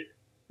one is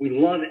we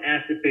love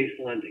asset-based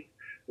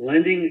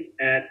lending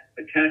at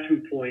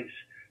attachment points,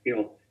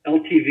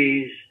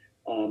 LTVs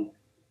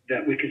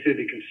that we consider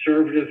to be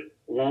conservative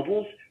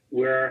levels,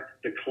 where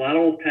the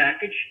collateral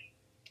package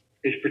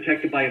is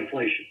protected by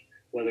inflation,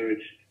 whether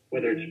it's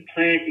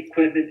plant,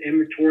 equipment,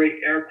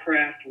 inventory,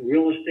 aircraft,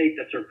 real estate,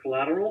 that's our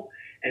collateral.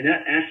 And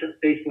that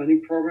asset-based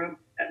lending program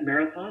at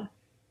Marathon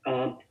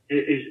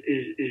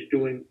is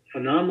doing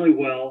phenomenally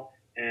well,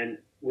 and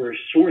we're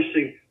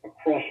sourcing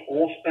across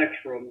all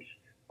spectrums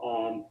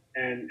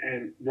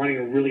and running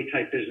a really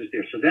tight business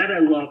there. So that I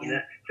love, and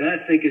that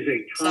I think is a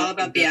top. It's all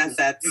about the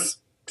assets.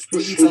 For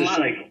It's a the lot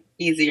cycle.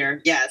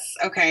 easier. Yes.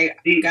 Okay.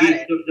 Got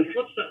it. The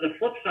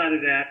flip side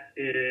of that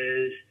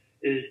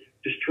is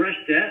distressed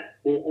debt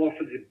will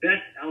offer the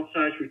best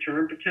outsized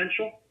return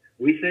potential,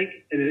 we think,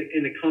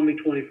 in the coming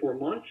 24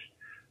 months.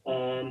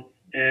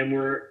 And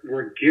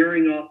we're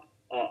gearing up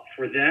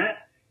for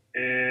that.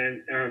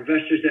 And our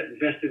investors that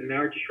invested in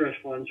our distressed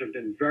funds have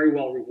been very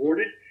well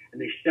rewarded, and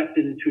they stepped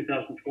in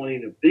 2020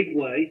 in a big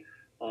way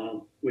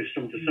with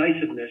some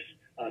decisiveness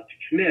to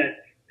commit,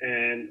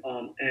 and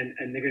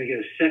they're going to get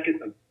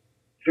a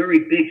very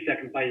big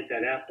second bite at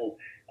that apple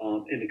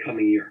in the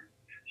coming year.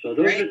 So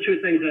those are the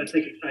two things that I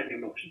think excite me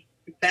most.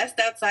 Best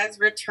outsized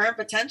return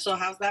potential.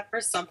 How's that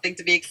for something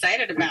to be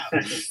excited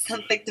about?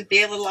 Something to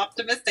be a little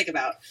optimistic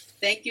about.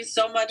 Thank you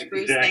so much,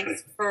 Bruce. Exactly.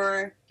 Thanks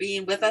for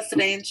being with us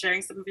today and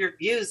sharing some of your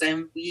views.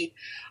 And we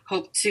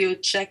hope to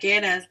check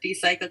in as the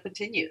cycle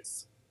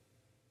continues.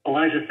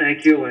 Elijah,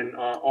 thank you, and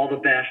all the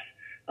best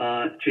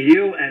to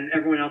you and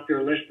everyone out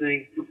there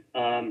listening.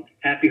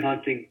 Happy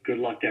hunting. Good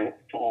luck to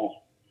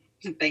all.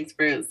 Thanks,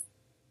 Bruce.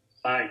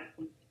 Bye.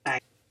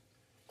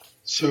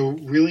 So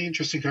really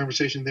interesting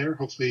conversation there.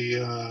 Hopefully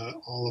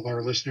all of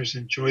our listeners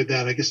enjoyed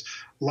that. I guess,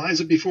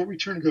 Liza, before we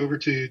turn it over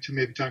to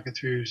maybe talking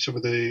through some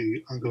of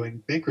the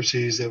ongoing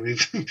bankruptcies that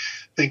we've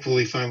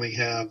thankfully finally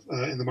have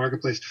in the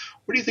marketplace,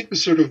 what do you think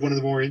was sort of one of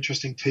the more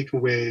interesting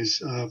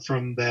takeaways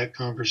from that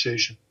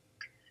conversation?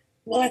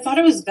 Well, I thought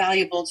it was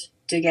valuable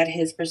to get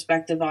his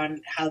perspective on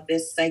how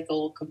this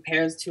cycle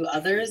compares to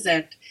others.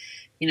 And,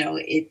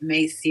 it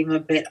may seem a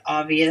bit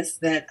obvious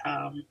that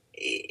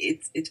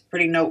it's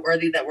pretty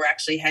noteworthy that we're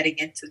actually heading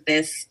into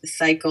this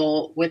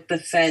cycle with the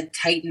Fed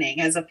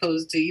tightening, as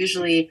opposed to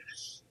usually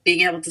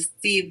being able to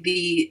see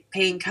the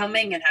pain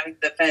coming and having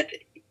the Fed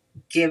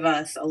give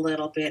us a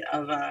little bit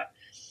of a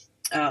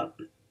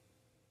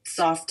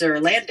softer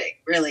landing,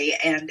 really.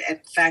 And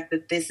the fact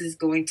that this is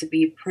going to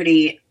be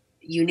pretty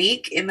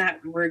unique in that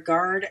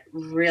regard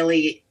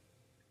really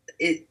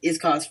is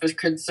cause for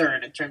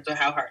concern in terms of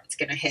how hard it's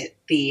going to hit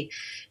the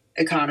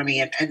economy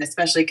and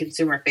especially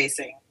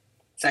consumer-facing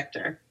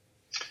sector.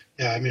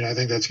 Yeah, I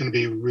think that's going to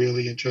be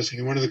really interesting.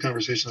 And one of the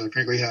conversations I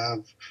frankly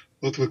have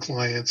both with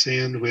clients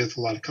and with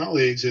a lot of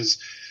colleagues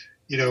is,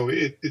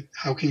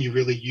 how can you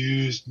really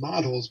use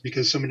models?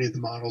 Because so many of the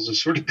models have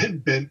sort of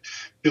been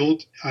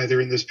built either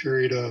in this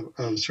period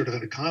of sort of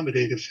an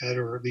accommodative Fed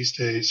or at least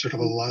a sort of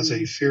a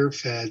laissez-faire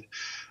Fed,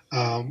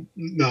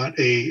 not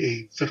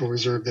a Federal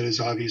Reserve that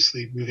is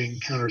obviously moving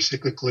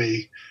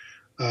countercyclically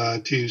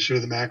to sort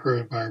of the macro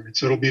environment.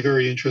 So it'll be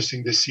very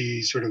interesting to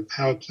see sort of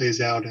how it plays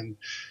out and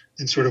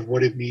sort of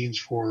what it means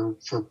for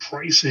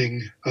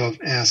pricing of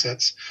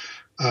assets.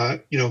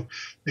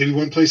 Maybe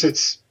one place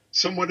that's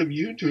somewhat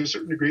immune to a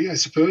certain degree, I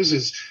suppose,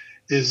 is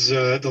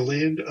the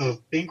land of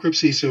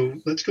bankruptcy. So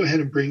let's go ahead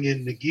and bring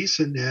in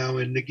Nagisa now.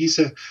 And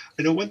Nagisa,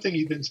 I know one thing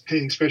you've been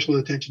paying special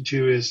attention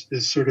to is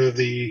sort of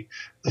the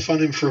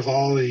fun and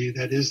frivolity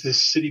that is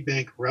this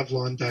Citibank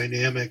Revlon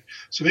dynamic.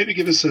 So maybe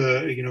give us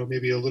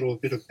maybe a little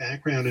bit of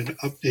background and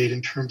update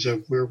in terms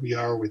of where we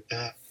are with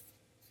that.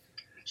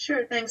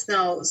 Sure, thanks,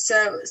 Noel.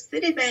 So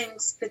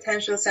Citibank's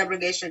potential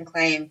subrogation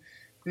claim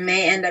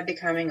may end up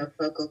becoming a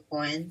focal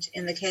point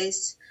in the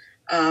case.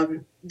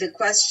 The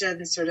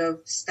question sort of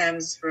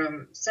stems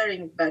from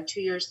starting about 2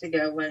 years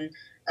ago when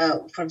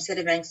from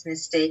Citibank's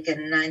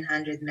mistaken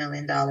 $900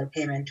 million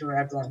payment to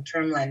Revlon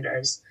term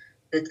lenders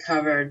that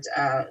covered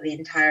the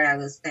entire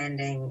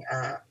outstanding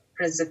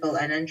principal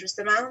and interest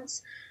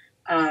amounts.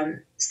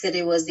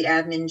 Citi was the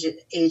admin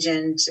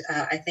agent.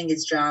 I think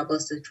its job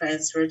was to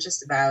transfer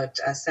just about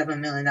 $7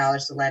 million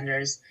to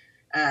lenders.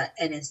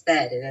 And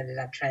instead, it ended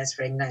up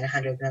transferring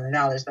 $900 million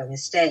by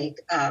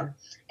mistake. And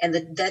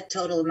that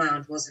total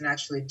amount wasn't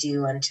actually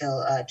due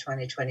until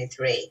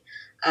 2023.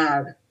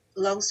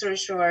 Long story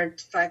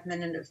short, $500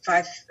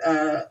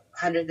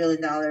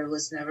 million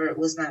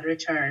was not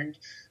returned.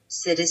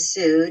 Citi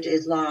sued.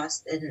 It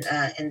lost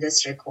in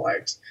district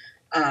court.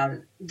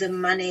 The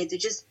money, to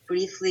just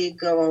briefly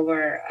go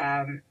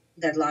over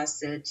that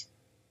lawsuit,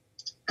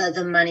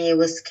 the money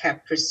was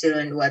kept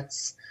pursuant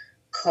what's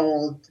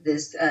called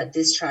this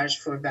discharge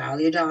for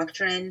value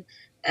doctrine.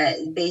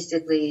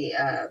 Basically,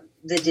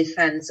 the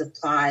defense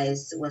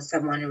applies when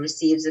someone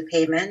receives a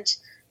payment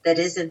that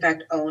is in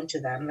fact owed to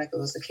them, like it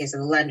was the case of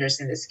the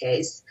lenders in this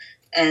case,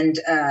 and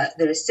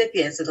the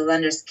recipients of the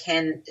lenders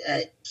can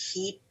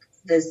keep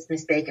this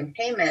mistaken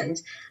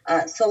payment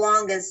so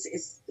long as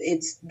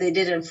they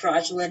didn't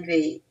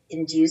fraudulently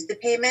induce the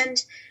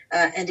payment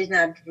and did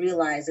not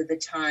realize at the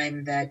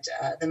time that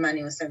the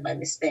money was sent by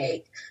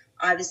mistake.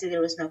 Obviously, there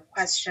was no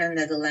question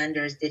that the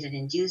lenders didn't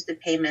induce the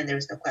payment. There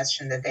was no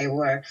question that they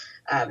were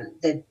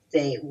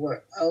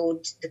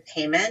owed the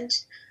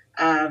payment.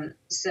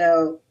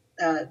 So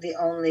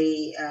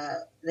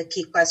the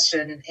key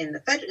question in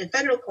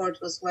federal court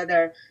was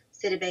whether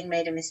Citibank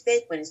made a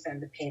mistake when it sent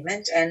the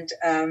payment, and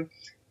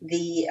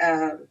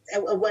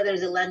whether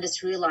the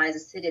lenders realized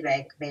that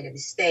Citibank made a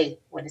mistake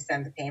when it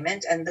sent the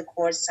payment. And the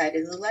court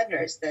cited the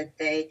lenders that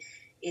they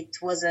it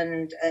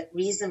wasn't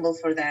reasonable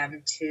for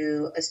them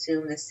to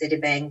assume that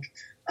Citibank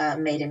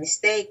made a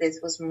mistake. It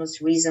was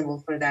most reasonable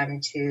for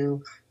them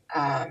to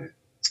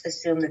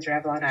assume that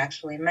Revlon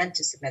actually meant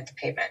to submit the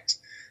payment.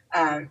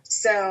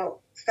 So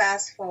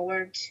fast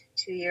forward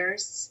 2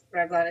 years,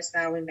 Revlon is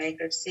now in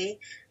bankruptcy,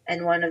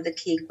 and one of the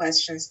key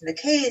questions in the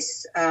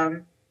case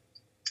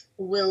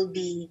will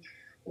be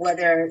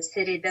whether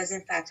Citi does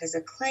in fact has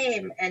a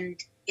claim, and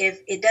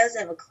if it does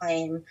have a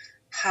claim,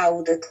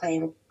 how the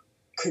claim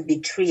could be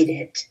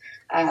treated.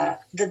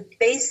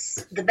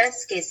 The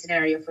best case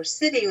scenario for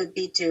Citi would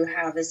be to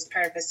have this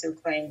pari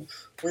passu claim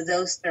with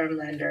those term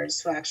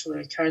lenders who actually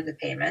return the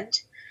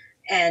payment.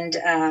 And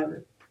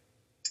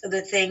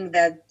the thing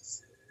that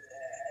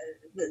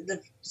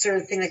the sort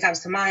of thing that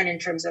comes to mind in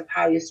terms of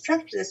how you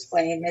structure this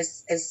claim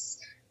is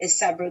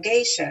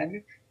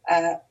subrogation,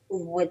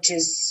 which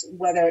is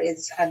whether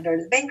it's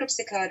under the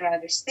bankruptcy code or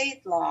under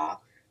state law,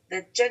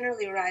 that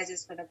generally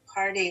arises when a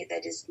party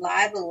that is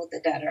liable with the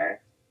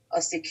debtor or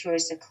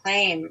secures a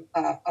claim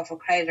of a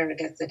creditor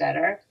against the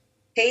debtor,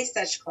 pays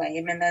such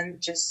claim, and then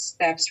just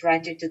steps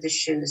right into the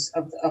shoes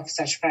of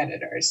such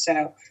creditors.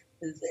 So,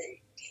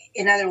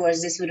 in other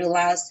words, this would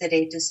allow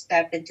Citi to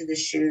step into the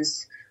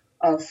shoes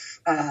of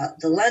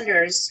the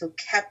lenders who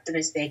kept the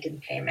mistaken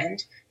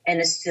payment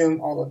and assume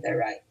all of their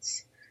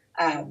rights.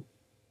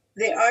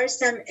 There are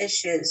some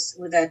issues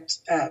with that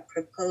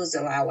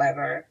proposal,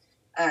 however,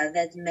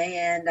 that may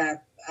end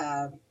up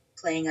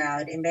playing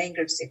out in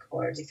bankruptcy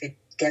court if it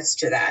gets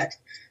to that,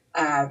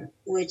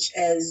 which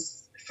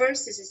is,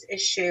 first is this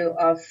issue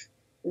of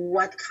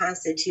what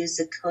constitutes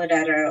a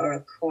co-debtor or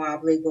a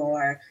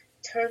co-obligor,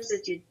 terms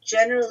that you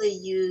generally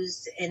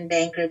use in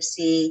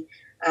bankruptcy,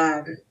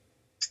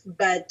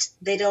 but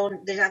they're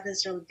not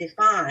necessarily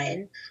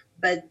defined,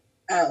 but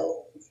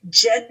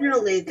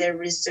generally they're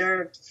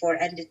reserved for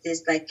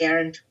entities like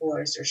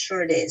guarantors or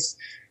sureties.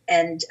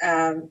 And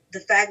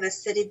the fact that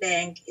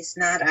Citibank is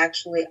not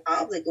actually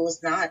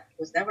was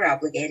never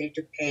obligated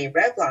to pay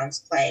Revlon's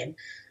claim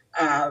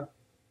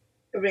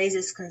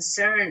raises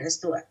concern as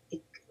to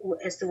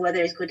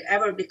whether it could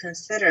ever be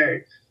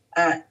considered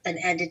an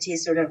entity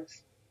sort of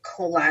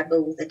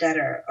co-liable with the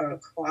debtor or a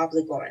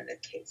co-obligor in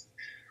that case.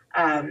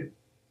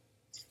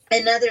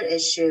 Another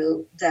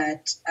issue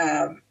that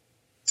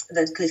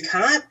could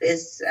come up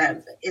is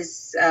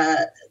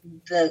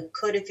the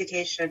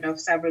codification of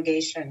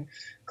subrogation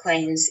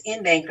claims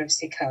in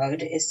bankruptcy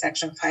code is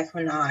section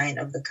 509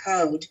 of the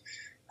code,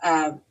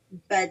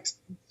 but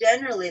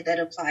generally that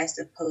applies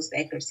to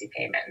post-bankruptcy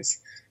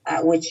payments,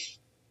 which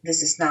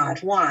this is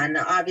not one.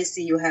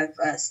 Obviously, you have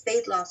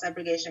state law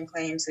subrogation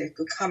claims, so it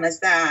could come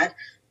as that,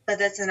 but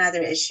that's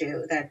another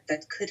issue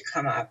that could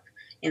come up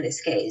in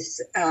this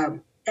case.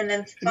 And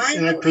then finally,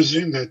 and I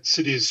presume that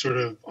Citi is sort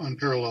of on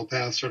parallel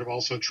paths, sort of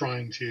also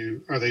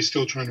are they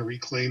still trying to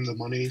reclaim the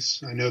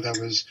monies? I know that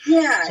was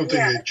something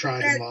they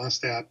tried and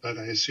lost at, but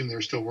I assume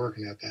they're still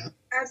working at that.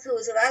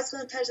 Absolutely. So I was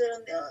going to touch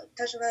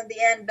on that at the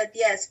end, but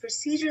yes,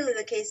 procedurally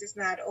the case is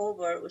not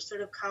over, which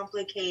sort of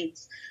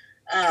complicates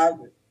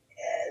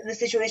the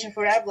situation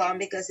for Revlon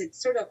because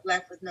it's sort of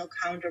left with no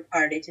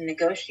counterparty to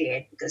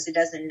negotiate because it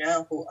doesn't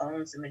know who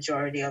owns the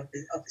majority of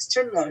its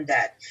term loan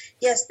debt.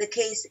 Yes, the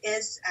case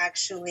is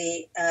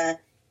actually at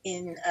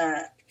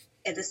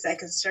the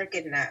Second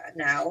Circuit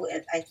now.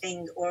 I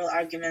think oral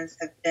arguments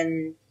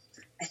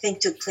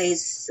took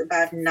place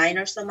about 9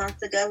 or so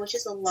months ago, which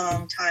is a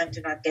long time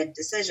to not get a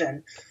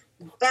decision.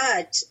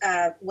 But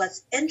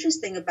what's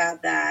interesting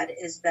about that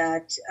is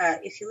that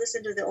if you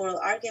listen to the oral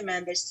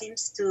argument, there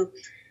seems to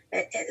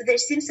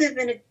have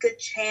been a good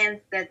chance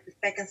that the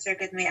Second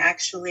Circuit may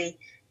actually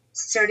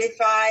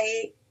certify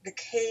the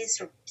case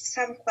or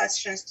some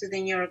questions to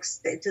the New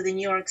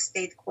York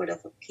State Court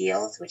of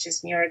Appeals, which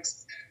is New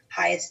York's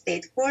highest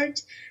state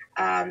court.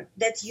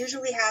 That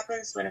usually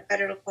happens when a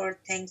federal court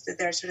thinks that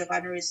there are sort of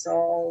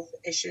unresolved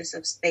issues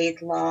of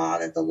state law,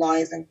 that the law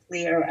isn't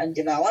clear or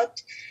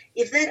undeveloped.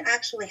 If that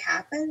actually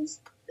happens,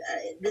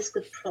 this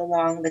could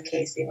prolong the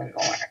case even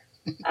more.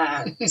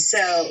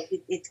 So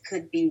it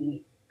could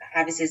be.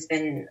 Obviously, it's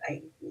been.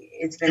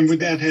 And would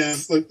that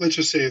have? Let's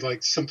just say,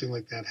 like something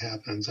like that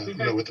happens. I don't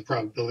know what the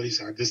probabilities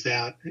are. Does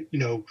that,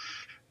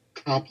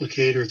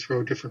 complicate or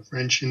throw a different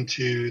wrench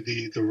into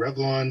the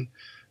Revlon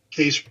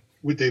case?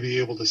 Would they be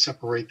able to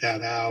separate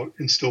that out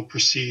and still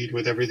proceed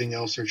with everything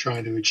else they're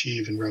trying to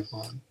achieve in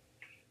Revlon?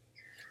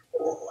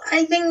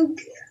 I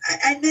think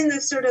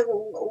that sort of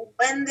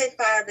when they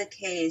filed the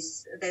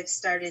case, they've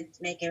started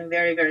making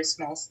very, very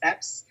small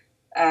steps.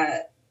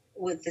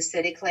 With the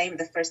Citi claim,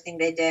 the first thing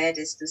they did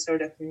is to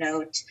sort of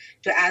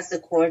to ask the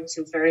court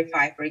to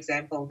verify, for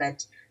example,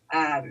 that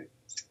the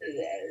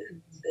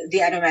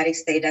automatic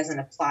stay doesn't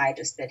apply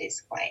to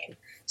Citi's claim.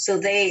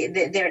 So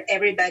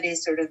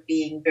everybody's sort of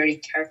being very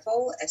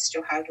careful as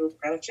to how to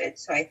approach it.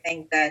 So I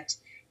think that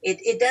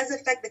it does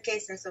affect the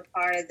case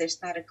insofar as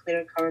there's not a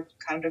clear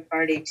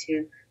counterparty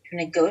to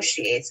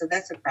negotiate. So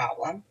that's a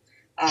problem.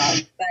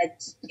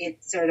 But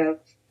the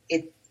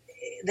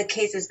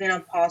case has been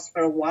on pause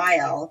for a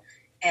while.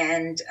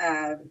 And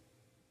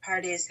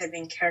parties have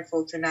been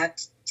careful to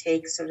not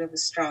take sort of a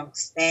strong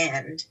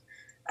stand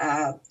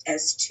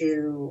as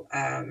to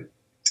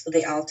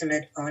the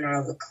ultimate owner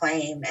of the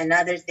claim.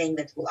 Another thing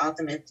that will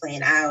ultimately play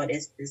out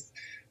is this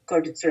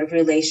sort of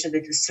relation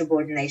between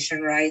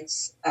subordination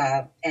rights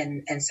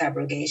and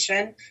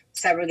subrogation.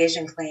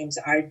 Subrogation claims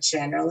are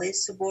generally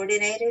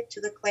subordinated to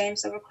the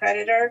claims of a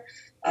creditor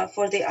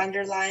for the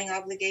underlying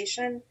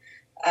obligation.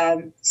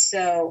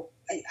 So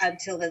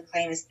until the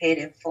claim is paid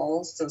in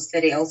full, so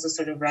city also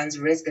sort of runs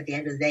risk at the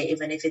end of the day,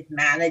 even if it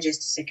manages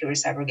to secure a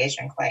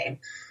subrogation claim,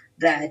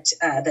 that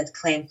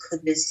claim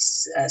could be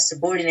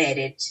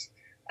subordinated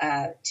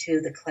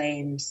to the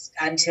claims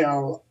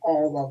until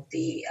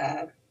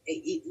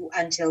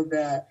until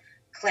the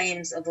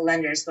claims of the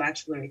lenders who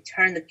actually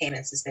return the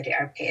payments to city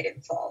are paid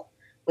in full,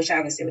 which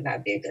obviously would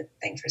not be a good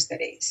thing for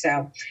city.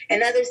 So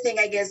another thing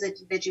I guess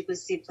that you could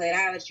see played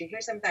out, that you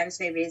hear sometimes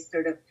maybe is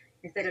sort of,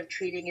 instead of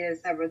treating it as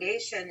a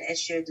subrogation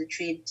issue, to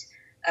treat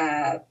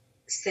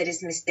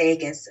city's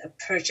mistake as a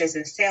purchase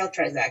and sale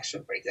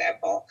transaction, for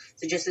example.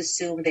 So just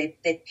assume they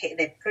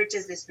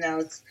purchase these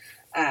notes,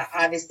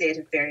 obviously at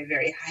a very,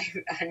 very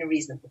high,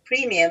 unreasonable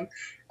premium.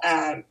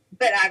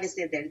 But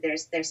obviously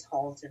there's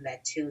holes in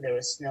that too. There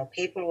was no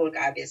paperwork.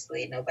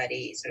 Obviously,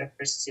 nobody sort of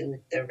pursued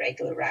the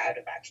regular route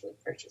of actually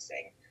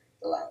purchasing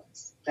the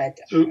loans. But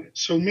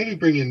so maybe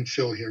bring in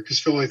Phil here, because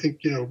Phil, I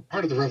think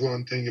part of the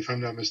Revlon thing, if I'm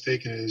not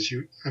mistaken, is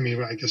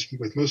I guess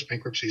with most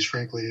bankruptcies,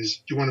 frankly,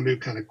 is you want to move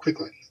kind of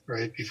quickly,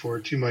 right, before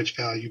too much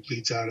value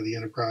bleeds out of the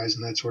enterprise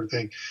and that sort of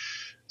thing.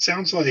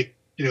 Sounds like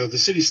the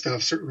city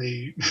stuff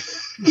certainly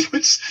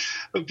puts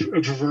a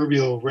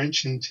proverbial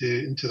wrench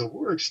into the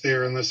works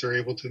there, unless they're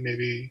able to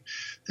maybe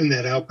thin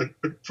that out. But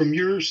from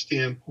your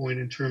standpoint,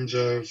 in terms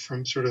of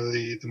from sort of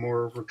the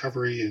more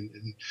recovery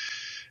and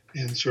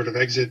sort of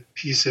exit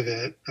piece of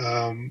it,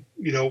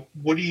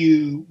 what do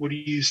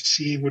you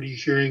see? What are you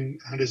hearing?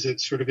 How does it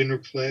sort of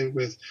interplay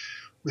with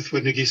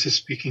what Nagisa is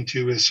speaking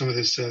to with some of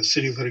this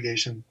city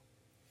litigation?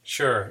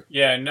 Sure.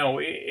 Yeah, no,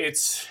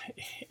 it's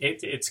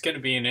going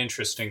to be an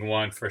interesting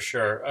one for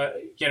sure.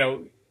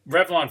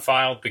 Revlon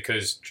filed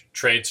because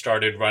trade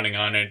started running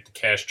on it,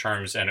 cash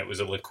terms, and it was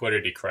a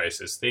liquidity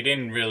crisis. They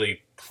didn't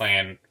really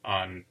plan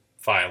on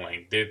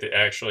filing.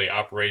 Actually,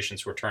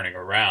 operations were turning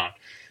around.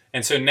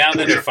 And so now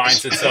that it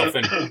finds itself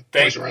in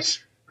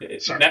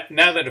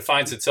now that it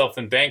finds itself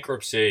in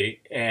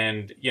bankruptcy,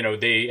 and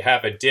they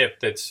have a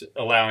dip that's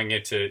allowing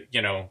it to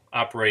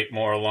operate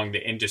more along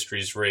the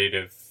industry's rate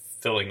of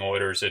filling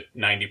orders at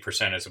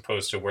 90% as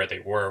opposed to where they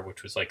were,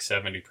 which was like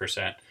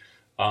 70%.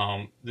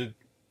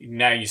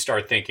 Now you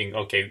start thinking,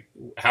 okay,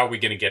 how are we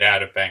going to get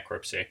out of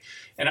bankruptcy?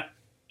 And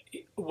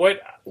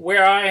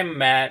where I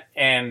am at,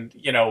 and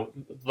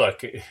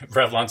look,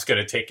 Revlon's going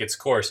to take its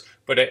course,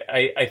 but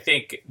I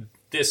think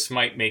this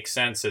might make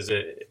sense as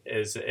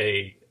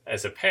a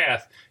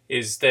path,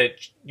 is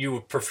that you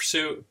would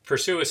pursue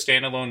a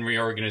standalone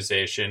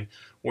reorganization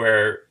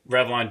where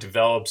Revlon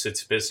develops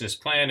its business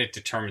plan, it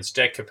determines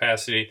debt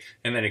capacity,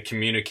 and then it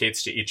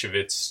communicates to each of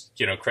its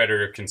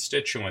creditor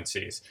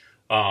constituencies.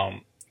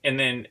 And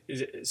then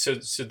so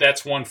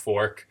that's one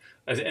fork.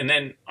 And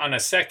then on a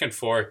second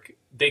fork,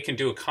 they can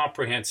do a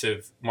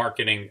comprehensive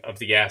marketing of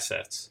the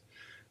assets.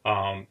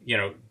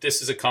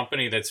 This is a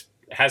company that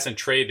hasn't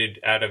traded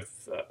out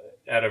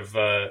of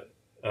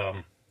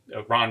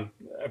Ron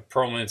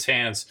Perlman's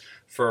hands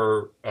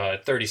for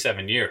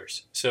 37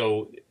 years.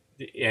 So,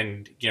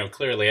 and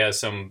clearly has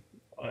some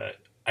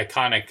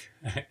iconic,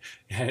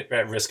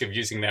 at risk of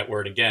using that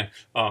word again,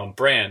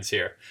 brands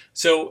here.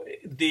 So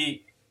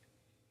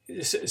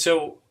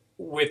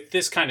with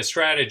this kind of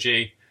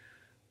strategy,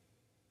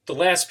 the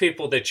last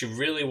people that you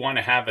really want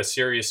to have a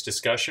serious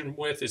discussion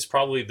with is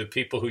probably the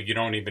people who you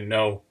don't even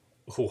know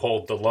who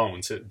hold the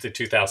loans, the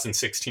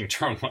 2016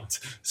 term loans.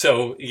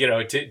 So,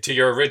 to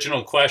your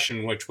original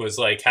question, which was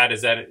like, how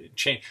does that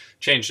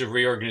change the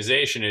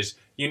reorganization, is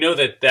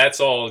that's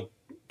all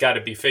got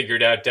to be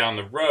figured out down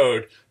the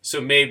road. So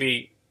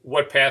maybe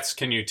what paths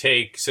can you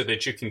take so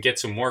that you can get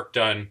some work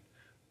done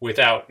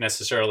without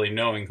necessarily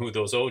knowing who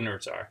those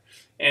owners are?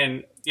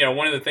 And,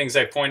 one of the things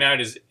I point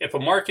out is if a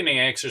marketing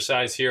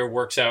exercise here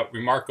works out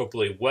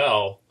remarkably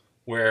well,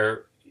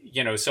 where,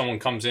 someone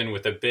comes in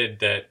with a bid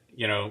that,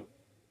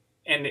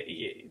 and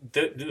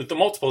the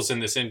multiples in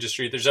this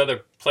industry, there's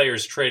other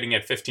players trading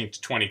at 15 to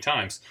 20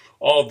 times.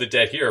 All of the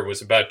debt here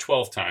was about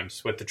 12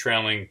 times what the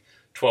trailing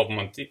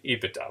 12-month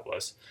EBITDA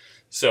was.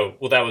 So,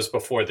 that was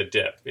before the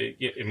dip.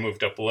 It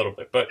moved up a little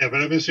bit, but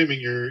I'm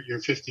assuming your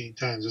 15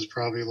 times is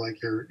probably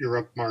like your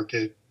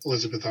upmarket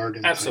Elizabeth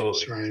Arden. Absolutely,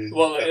 types, right?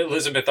 Well,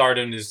 Elizabeth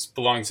Arden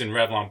belongs in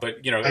Revlon,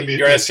 but your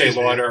Estee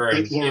Lauder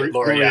and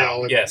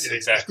L'Oreal. Yes,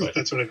 exactly.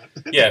 That's what I meant.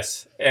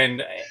 Yes,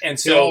 and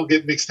so they all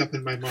get mixed up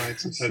in my mind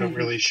since I don't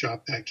really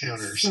shop that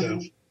counter.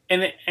 So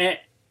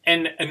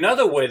And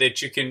another way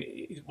that you can,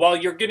 while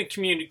you're going to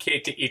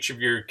communicate to each of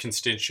your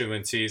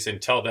constituencies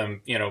and tell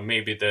them,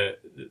 maybe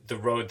the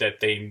road that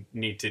they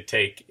need to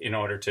take in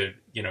order to,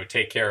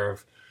 take care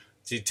of,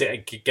 to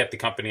get the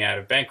company out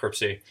of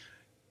bankruptcy,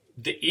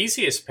 the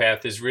easiest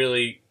path is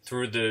really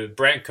through the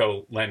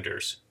Branco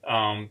lenders,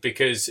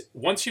 because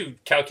once you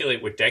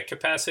calculate what debt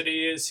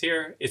capacity is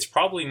here, it's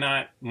probably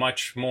not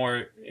much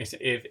more.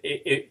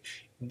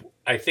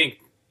 I think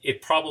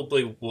it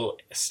probably will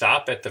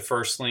stop at the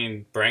first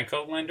lien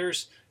Branco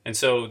lenders, and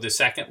so the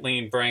second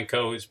lien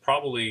Branco is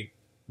probably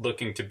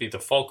looking to be the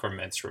fulcrum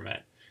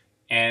instrument,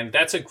 and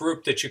that's a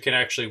group that you can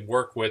actually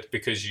work with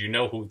because you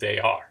know who they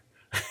are.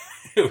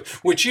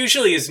 Which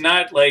usually is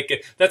not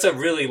like, that's a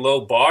really low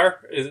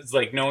bar. It's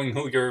like knowing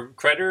who your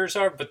creditors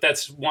are, but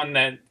that's one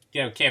that,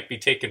 can't be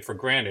taken for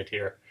granted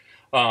here.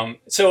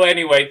 So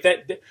anyway,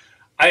 that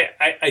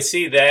I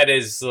see that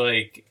as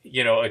like,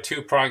 a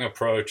two-prong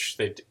approach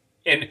that,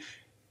 and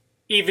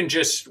even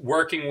just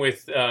working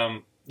with,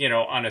 on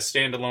a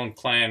standalone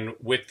plan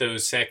with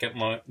those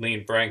second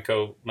lien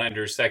Branco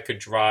lenders, that could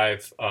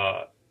drive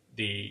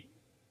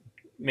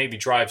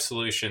drive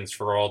solutions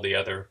for all the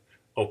other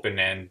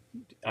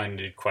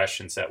open-ended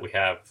questions that we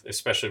have,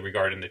 especially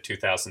regarding the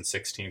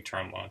 2016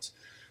 term loans.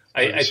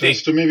 I think.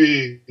 So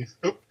maybe.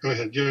 Oh, go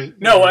ahead.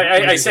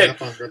 I said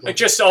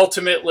just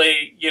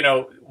ultimately,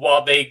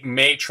 while they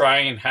may try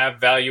and have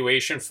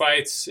valuation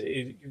fights,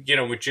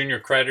 with junior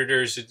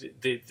creditors,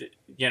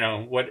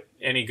 what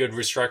any good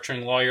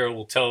restructuring lawyer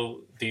will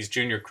tell these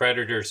junior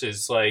creditors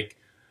is like,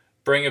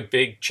 bring a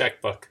big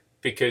checkbook.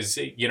 Because,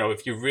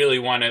 if you really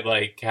want to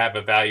like have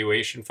a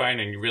valuation fight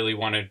and you really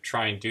want to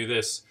try and do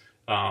this,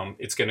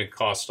 it's going to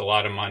cost a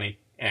lot of money,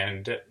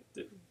 and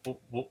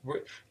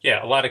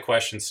a lot of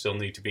questions still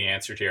need to be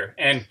answered here.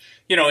 And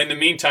in the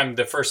meantime,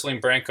 the first lien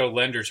Branco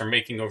lenders are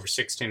making over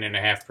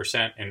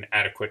 16.5% in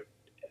adequate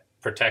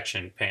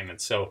protection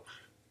payments, so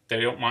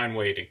they don't mind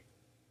waiting.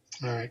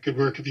 All right, good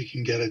work if you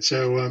can get it.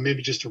 So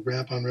maybe just to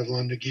wrap on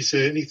Revlon,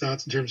 Nagisa, any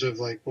thoughts in terms of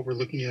like what we're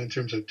looking at in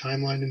terms of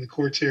timeline in the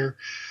courts here,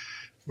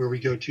 where we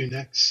go to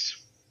next?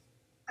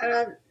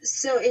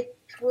 So it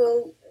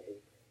will.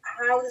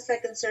 How the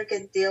Second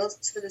Circuit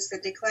deals with the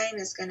city claim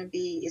is going to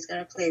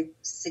play a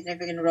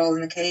significant role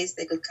in the case.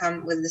 They could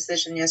come with a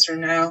decision yes or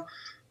no,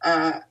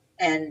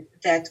 and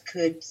that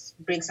could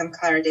bring some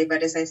clarity.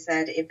 But as I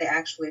said, if they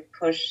actually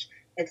push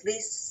at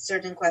least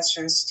certain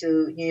questions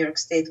to New York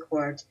State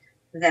Court,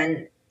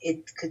 then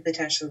it could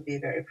potentially be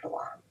very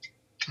prolonged.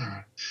 All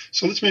right.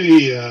 So let's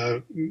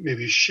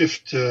maybe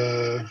shift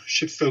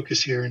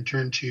focus here and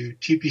turn to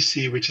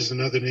TPC, which is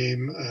another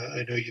name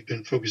I know you've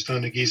been focused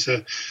on,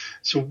 Nagisa.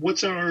 So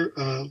what's our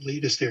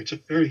latest there? It's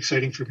very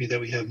exciting for me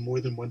that we have more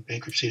than one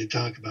bankruptcy to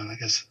talk about, I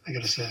guess I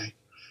got to say.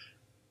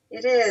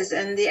 It is.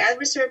 And the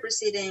adversary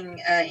proceeding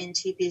in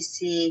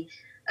TPC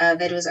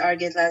that was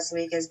argued last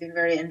week has been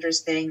very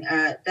interesting.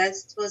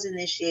 That was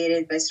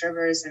initiated by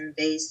Cerberus and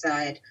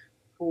Bayside,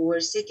 who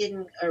were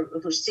seeking a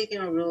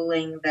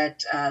ruling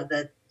that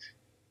the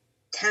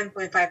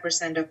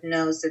 10.5% of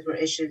notes that were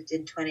issued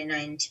in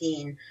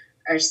 2019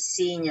 are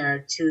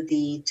senior to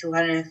the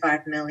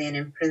 $205 million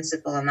in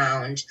principal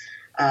amount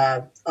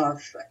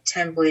of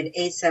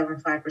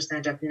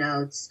 10.875% of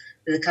notes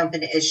that the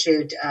company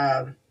issued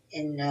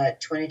in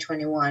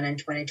 2021 and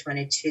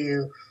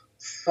 2022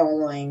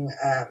 following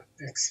an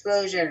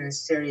explosion and a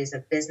series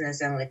of business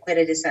and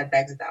liquidity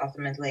setbacks that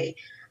ultimately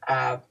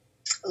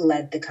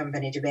led the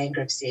company to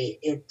bankruptcy.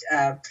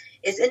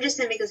 It's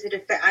interesting because it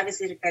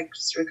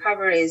affects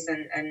recoveries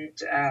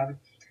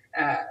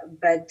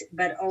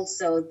but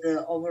also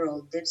the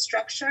overall DIP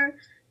structure.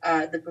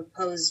 The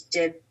proposed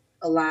DIP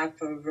allowed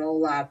for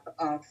roll up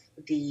of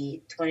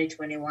the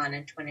 2021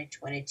 and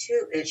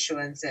 2022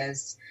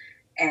 issuances,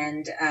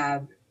 and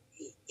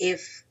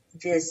if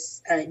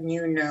this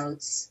new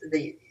notes,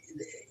 the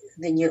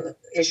new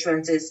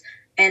issuances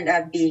end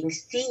up being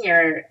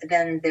senior,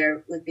 then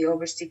there would be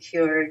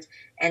oversecured,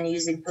 and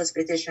using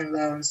post-petition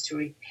loans to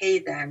repay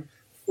them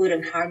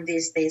wouldn't harm the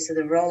estate, so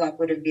the roll-up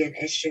wouldn't be an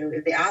issue.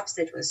 If the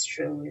opposite was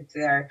true,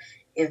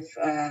 if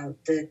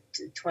the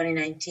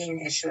 2019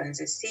 issuance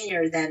is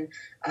senior, then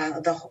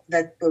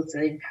that puts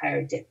the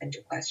entire DIP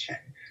into question.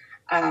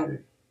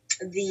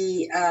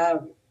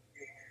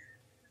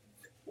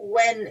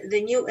 When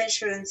the new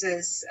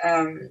issuances,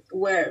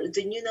 where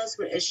the new notes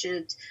were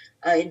issued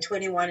in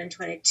 21 and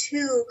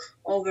 22,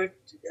 over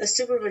a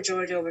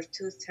supermajority, over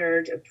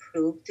 2/3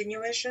 approved the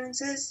new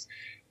issuances,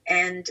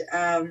 and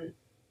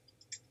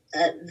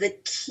the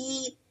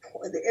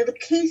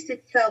case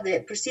itself, the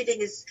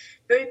proceeding is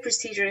very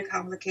procedurally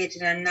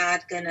complicated. I'm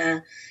not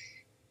gonna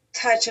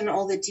touch on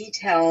all the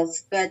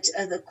details, but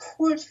the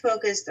court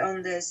focused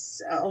on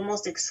this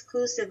almost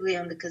exclusively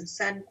on the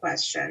consent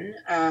question.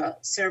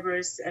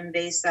 Cerberus and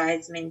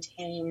Baysides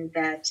maintained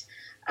that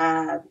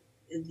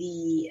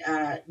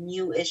the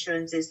new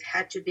issuances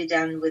had to be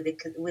done with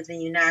the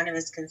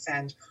unanimous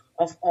consent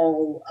of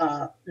all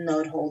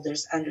note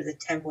holders under the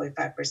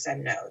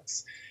 10.5%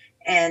 notes.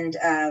 And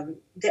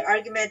the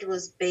argument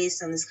was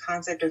based on this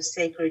concept of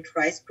sacred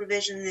rights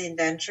provision in the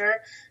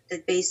indenture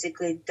that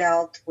basically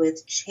dealt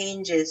with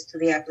changes to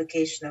the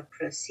application of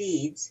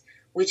proceeds,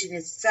 which in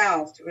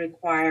itself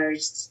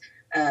requires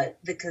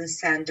the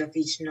consent of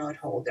each note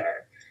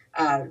holder.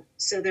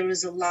 So there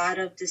was a lot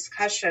of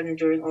discussion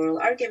during oral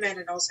argument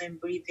and also in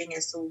briefing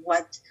as to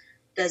what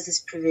does this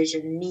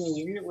provision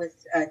mean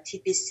with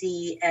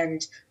TPC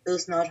and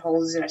those note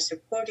holders that are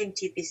supporting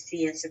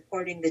TPC and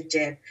supporting the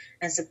DIP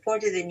and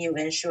supporting the new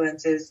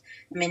issuances,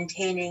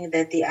 maintaining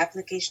that the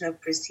application of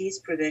proceeds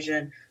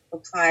provision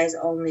applies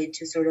only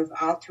to sort of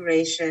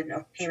alteration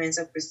of payments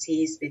of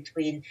proceeds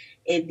between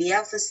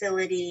ABL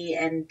facility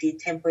and the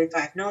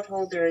 10.5 note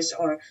holders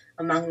or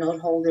among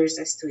note holders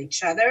as to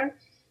each other,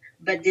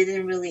 but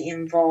didn't really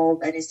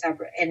involve any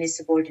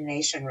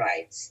subordination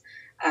rights.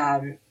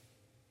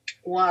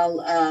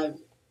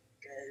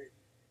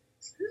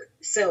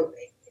 So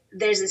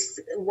there's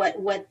what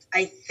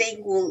I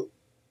think will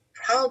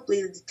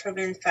probably the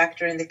determining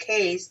factor in the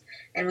case,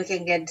 and we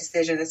can get a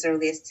decision as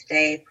early as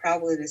today,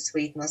 probably this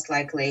week, most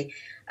likely.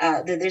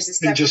 That there's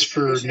a and just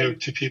for note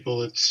to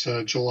people, it's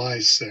July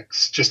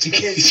 6th, just in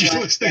case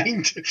you're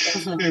listening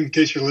in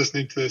case you're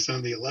listening to this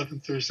on the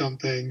 11th or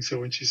something.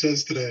 So when she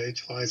says today,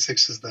 July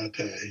 6th is that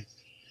day.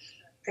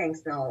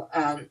 Thanks, Noel.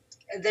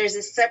 There's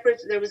a separate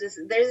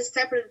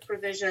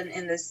provision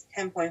in this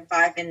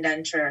 10.5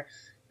 indenture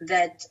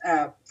that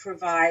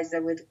provides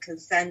that with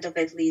consent of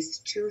at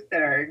least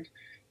 2/3,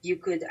 you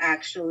could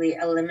actually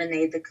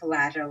eliminate the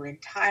collateral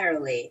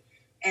entirely.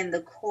 And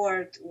the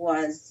court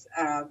was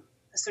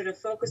sort of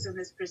focused on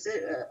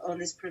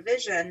this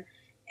provision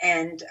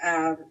and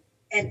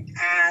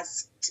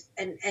asked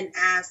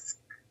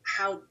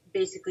how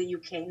basically you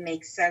can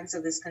make sense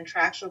of this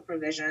contractual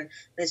provision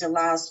that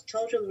allows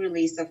total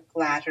release of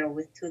collateral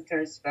with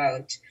 2/3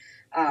 vote,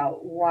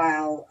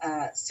 while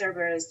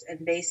Cerberus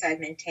and Bayside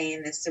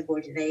maintain that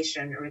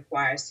subordination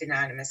requires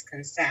unanimous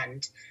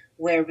consent,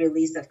 where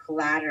release of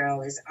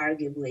collateral is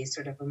arguably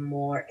sort of a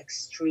more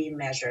extreme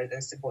measure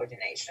than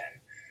subordination.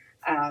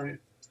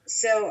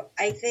 So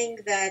I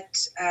think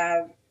that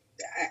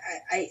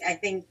I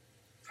think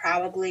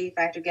probably, if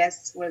I had to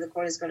guess where the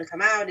court is going to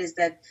come out, is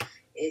that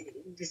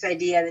this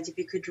idea that if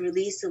you could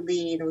release a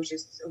lien, which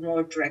is a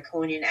more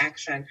draconian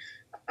action,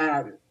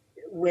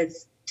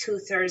 with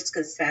 2/3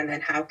 consent,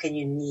 then how can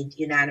you need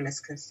unanimous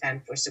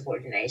consent for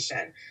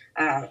subordination?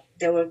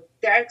 There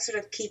are sort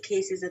of key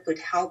cases that could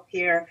help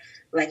here,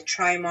 like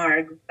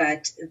Trimark,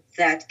 but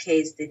that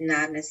case did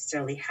not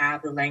necessarily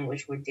have the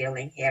language we're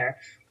dealing here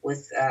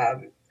with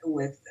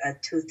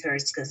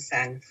 2/3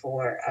 consent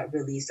for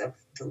release of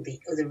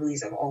the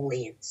release of all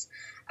liens.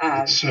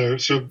 So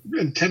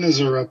antennas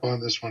are up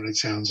on this one, it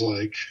sounds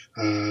like,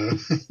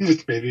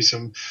 with maybe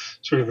some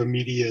sort of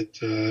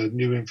immediate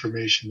new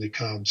information to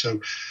come.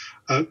 So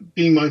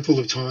being mindful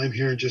of time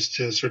here and just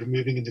sort of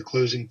moving into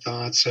closing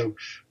thoughts. So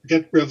we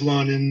got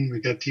Revlon in, we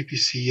got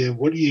TPC in.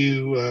 What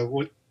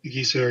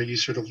Gisa, are you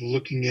sort of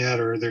looking at,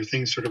 or are there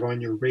things sort of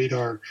on your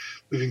radar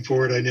moving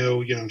forward? I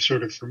know,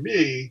 sort of for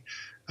me,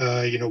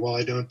 while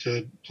I don't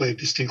play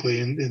distinctly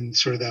in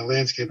sort of that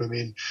landscape, I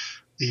mean,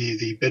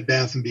 the Bed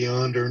Bath &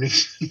 Beyond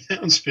earnings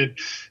announcement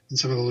and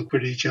some of the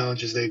liquidity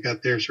challenges they've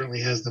got there certainly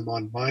has them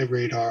on my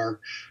radar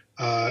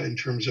in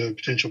terms of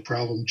potential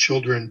problem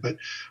children. But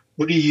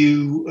what are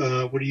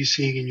you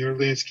seeing in your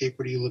landscape?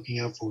 What are you looking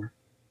out for?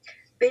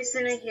 Based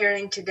on a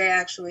hearing today,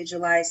 actually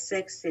July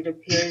 6th, it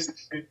appears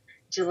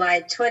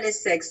July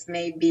 26th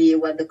may be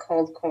what the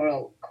court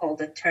called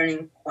a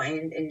turning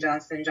point in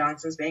Johnson &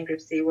 Johnson's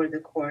bankruptcy, where the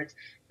court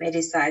may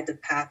decide the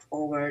path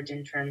forward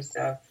in terms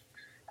of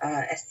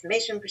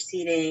estimation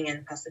proceeding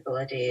and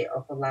possibility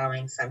of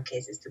allowing some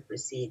cases to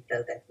proceed,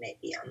 though that may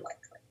be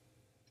unlikely.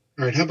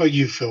 All right. How about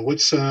you, Phil?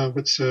 What's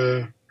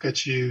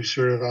got you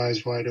sort of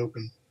eyes wide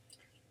open?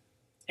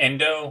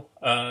 Endo,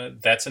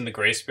 that's in the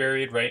grace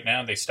period right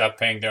now. They stopped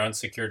paying their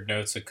unsecured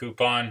notes a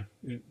coupon.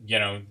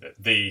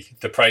 The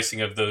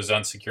pricing of those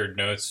unsecured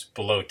notes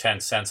below 10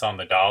 cents on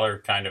the dollar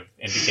kind of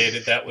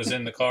indicated that was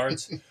in the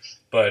cards.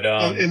 But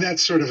and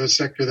that's sort of a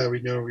sector that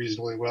we know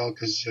reasonably well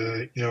because,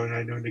 and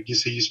I know,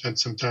 Nagisa, you spent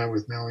some time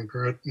with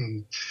Mallinckrodt,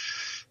 and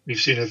we've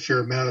seen a fair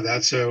amount of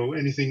that. So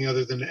anything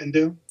other than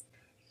Endo?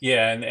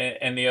 Yeah,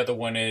 and the other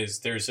one is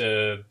there's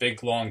a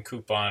big, long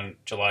coupon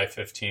July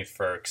 15th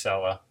for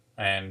Accela,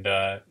 and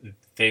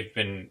they've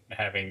been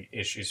having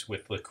issues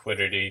with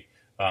liquidity.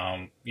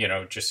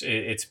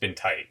 It's been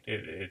tight.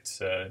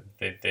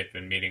 They've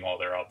been meeting all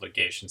their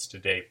obligations to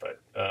date,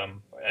 but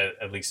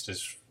at least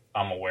as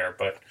I'm aware.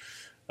 But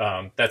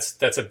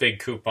that's a big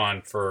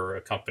coupon for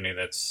a company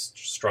that's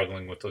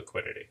struggling with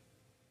liquidity.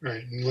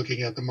 Right, and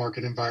looking at the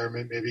market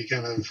environment maybe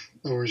kind of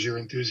lowers your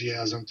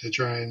enthusiasm to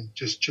try and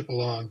just chip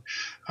along.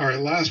 All right,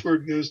 last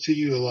word goes to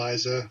you,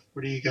 Eliza.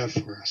 What do you got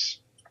for us?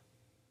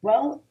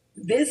 Well,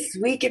 this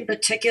week in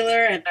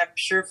particular, and I'm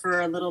sure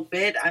for a little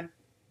bit, I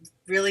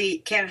really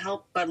can't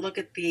help but look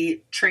at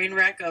the train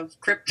wreck of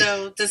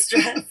crypto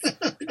distress.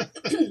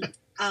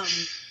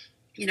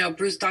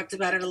 Bruce talked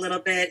about it a little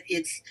bit.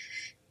 It's,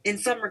 in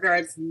some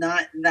regards,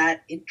 not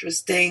that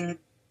interesting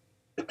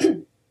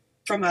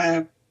from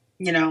a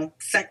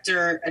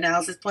sector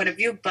analysis point of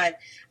view, but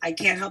I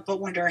can't help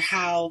but wonder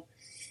how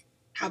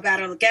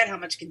bad it'll get, how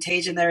much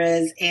contagion there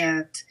is,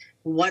 and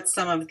what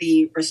some of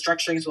the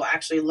restructurings will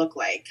actually look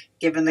like,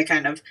 given the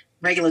kind of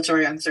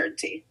regulatory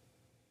uncertainty.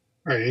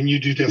 Right, and you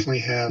do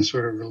definitely have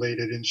sort of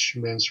related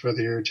instruments,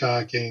 whether you're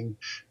talking,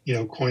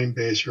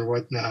 Coinbase or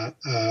whatnot,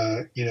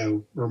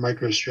 or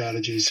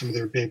MicroStrategy. Some of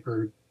their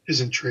paper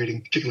isn't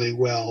trading particularly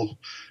well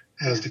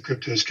as the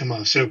cryptos come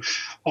off. So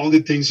all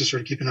good things to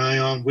sort of keep an eye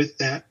on. With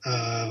that,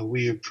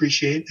 we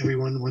appreciate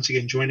everyone once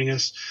again joining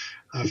us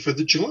for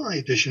the July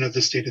edition of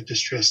the State of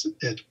Distressed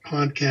Debt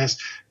podcast,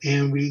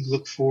 and we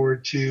look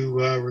forward to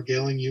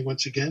regaling you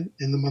once again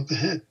in the month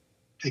ahead.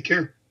 Take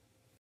care.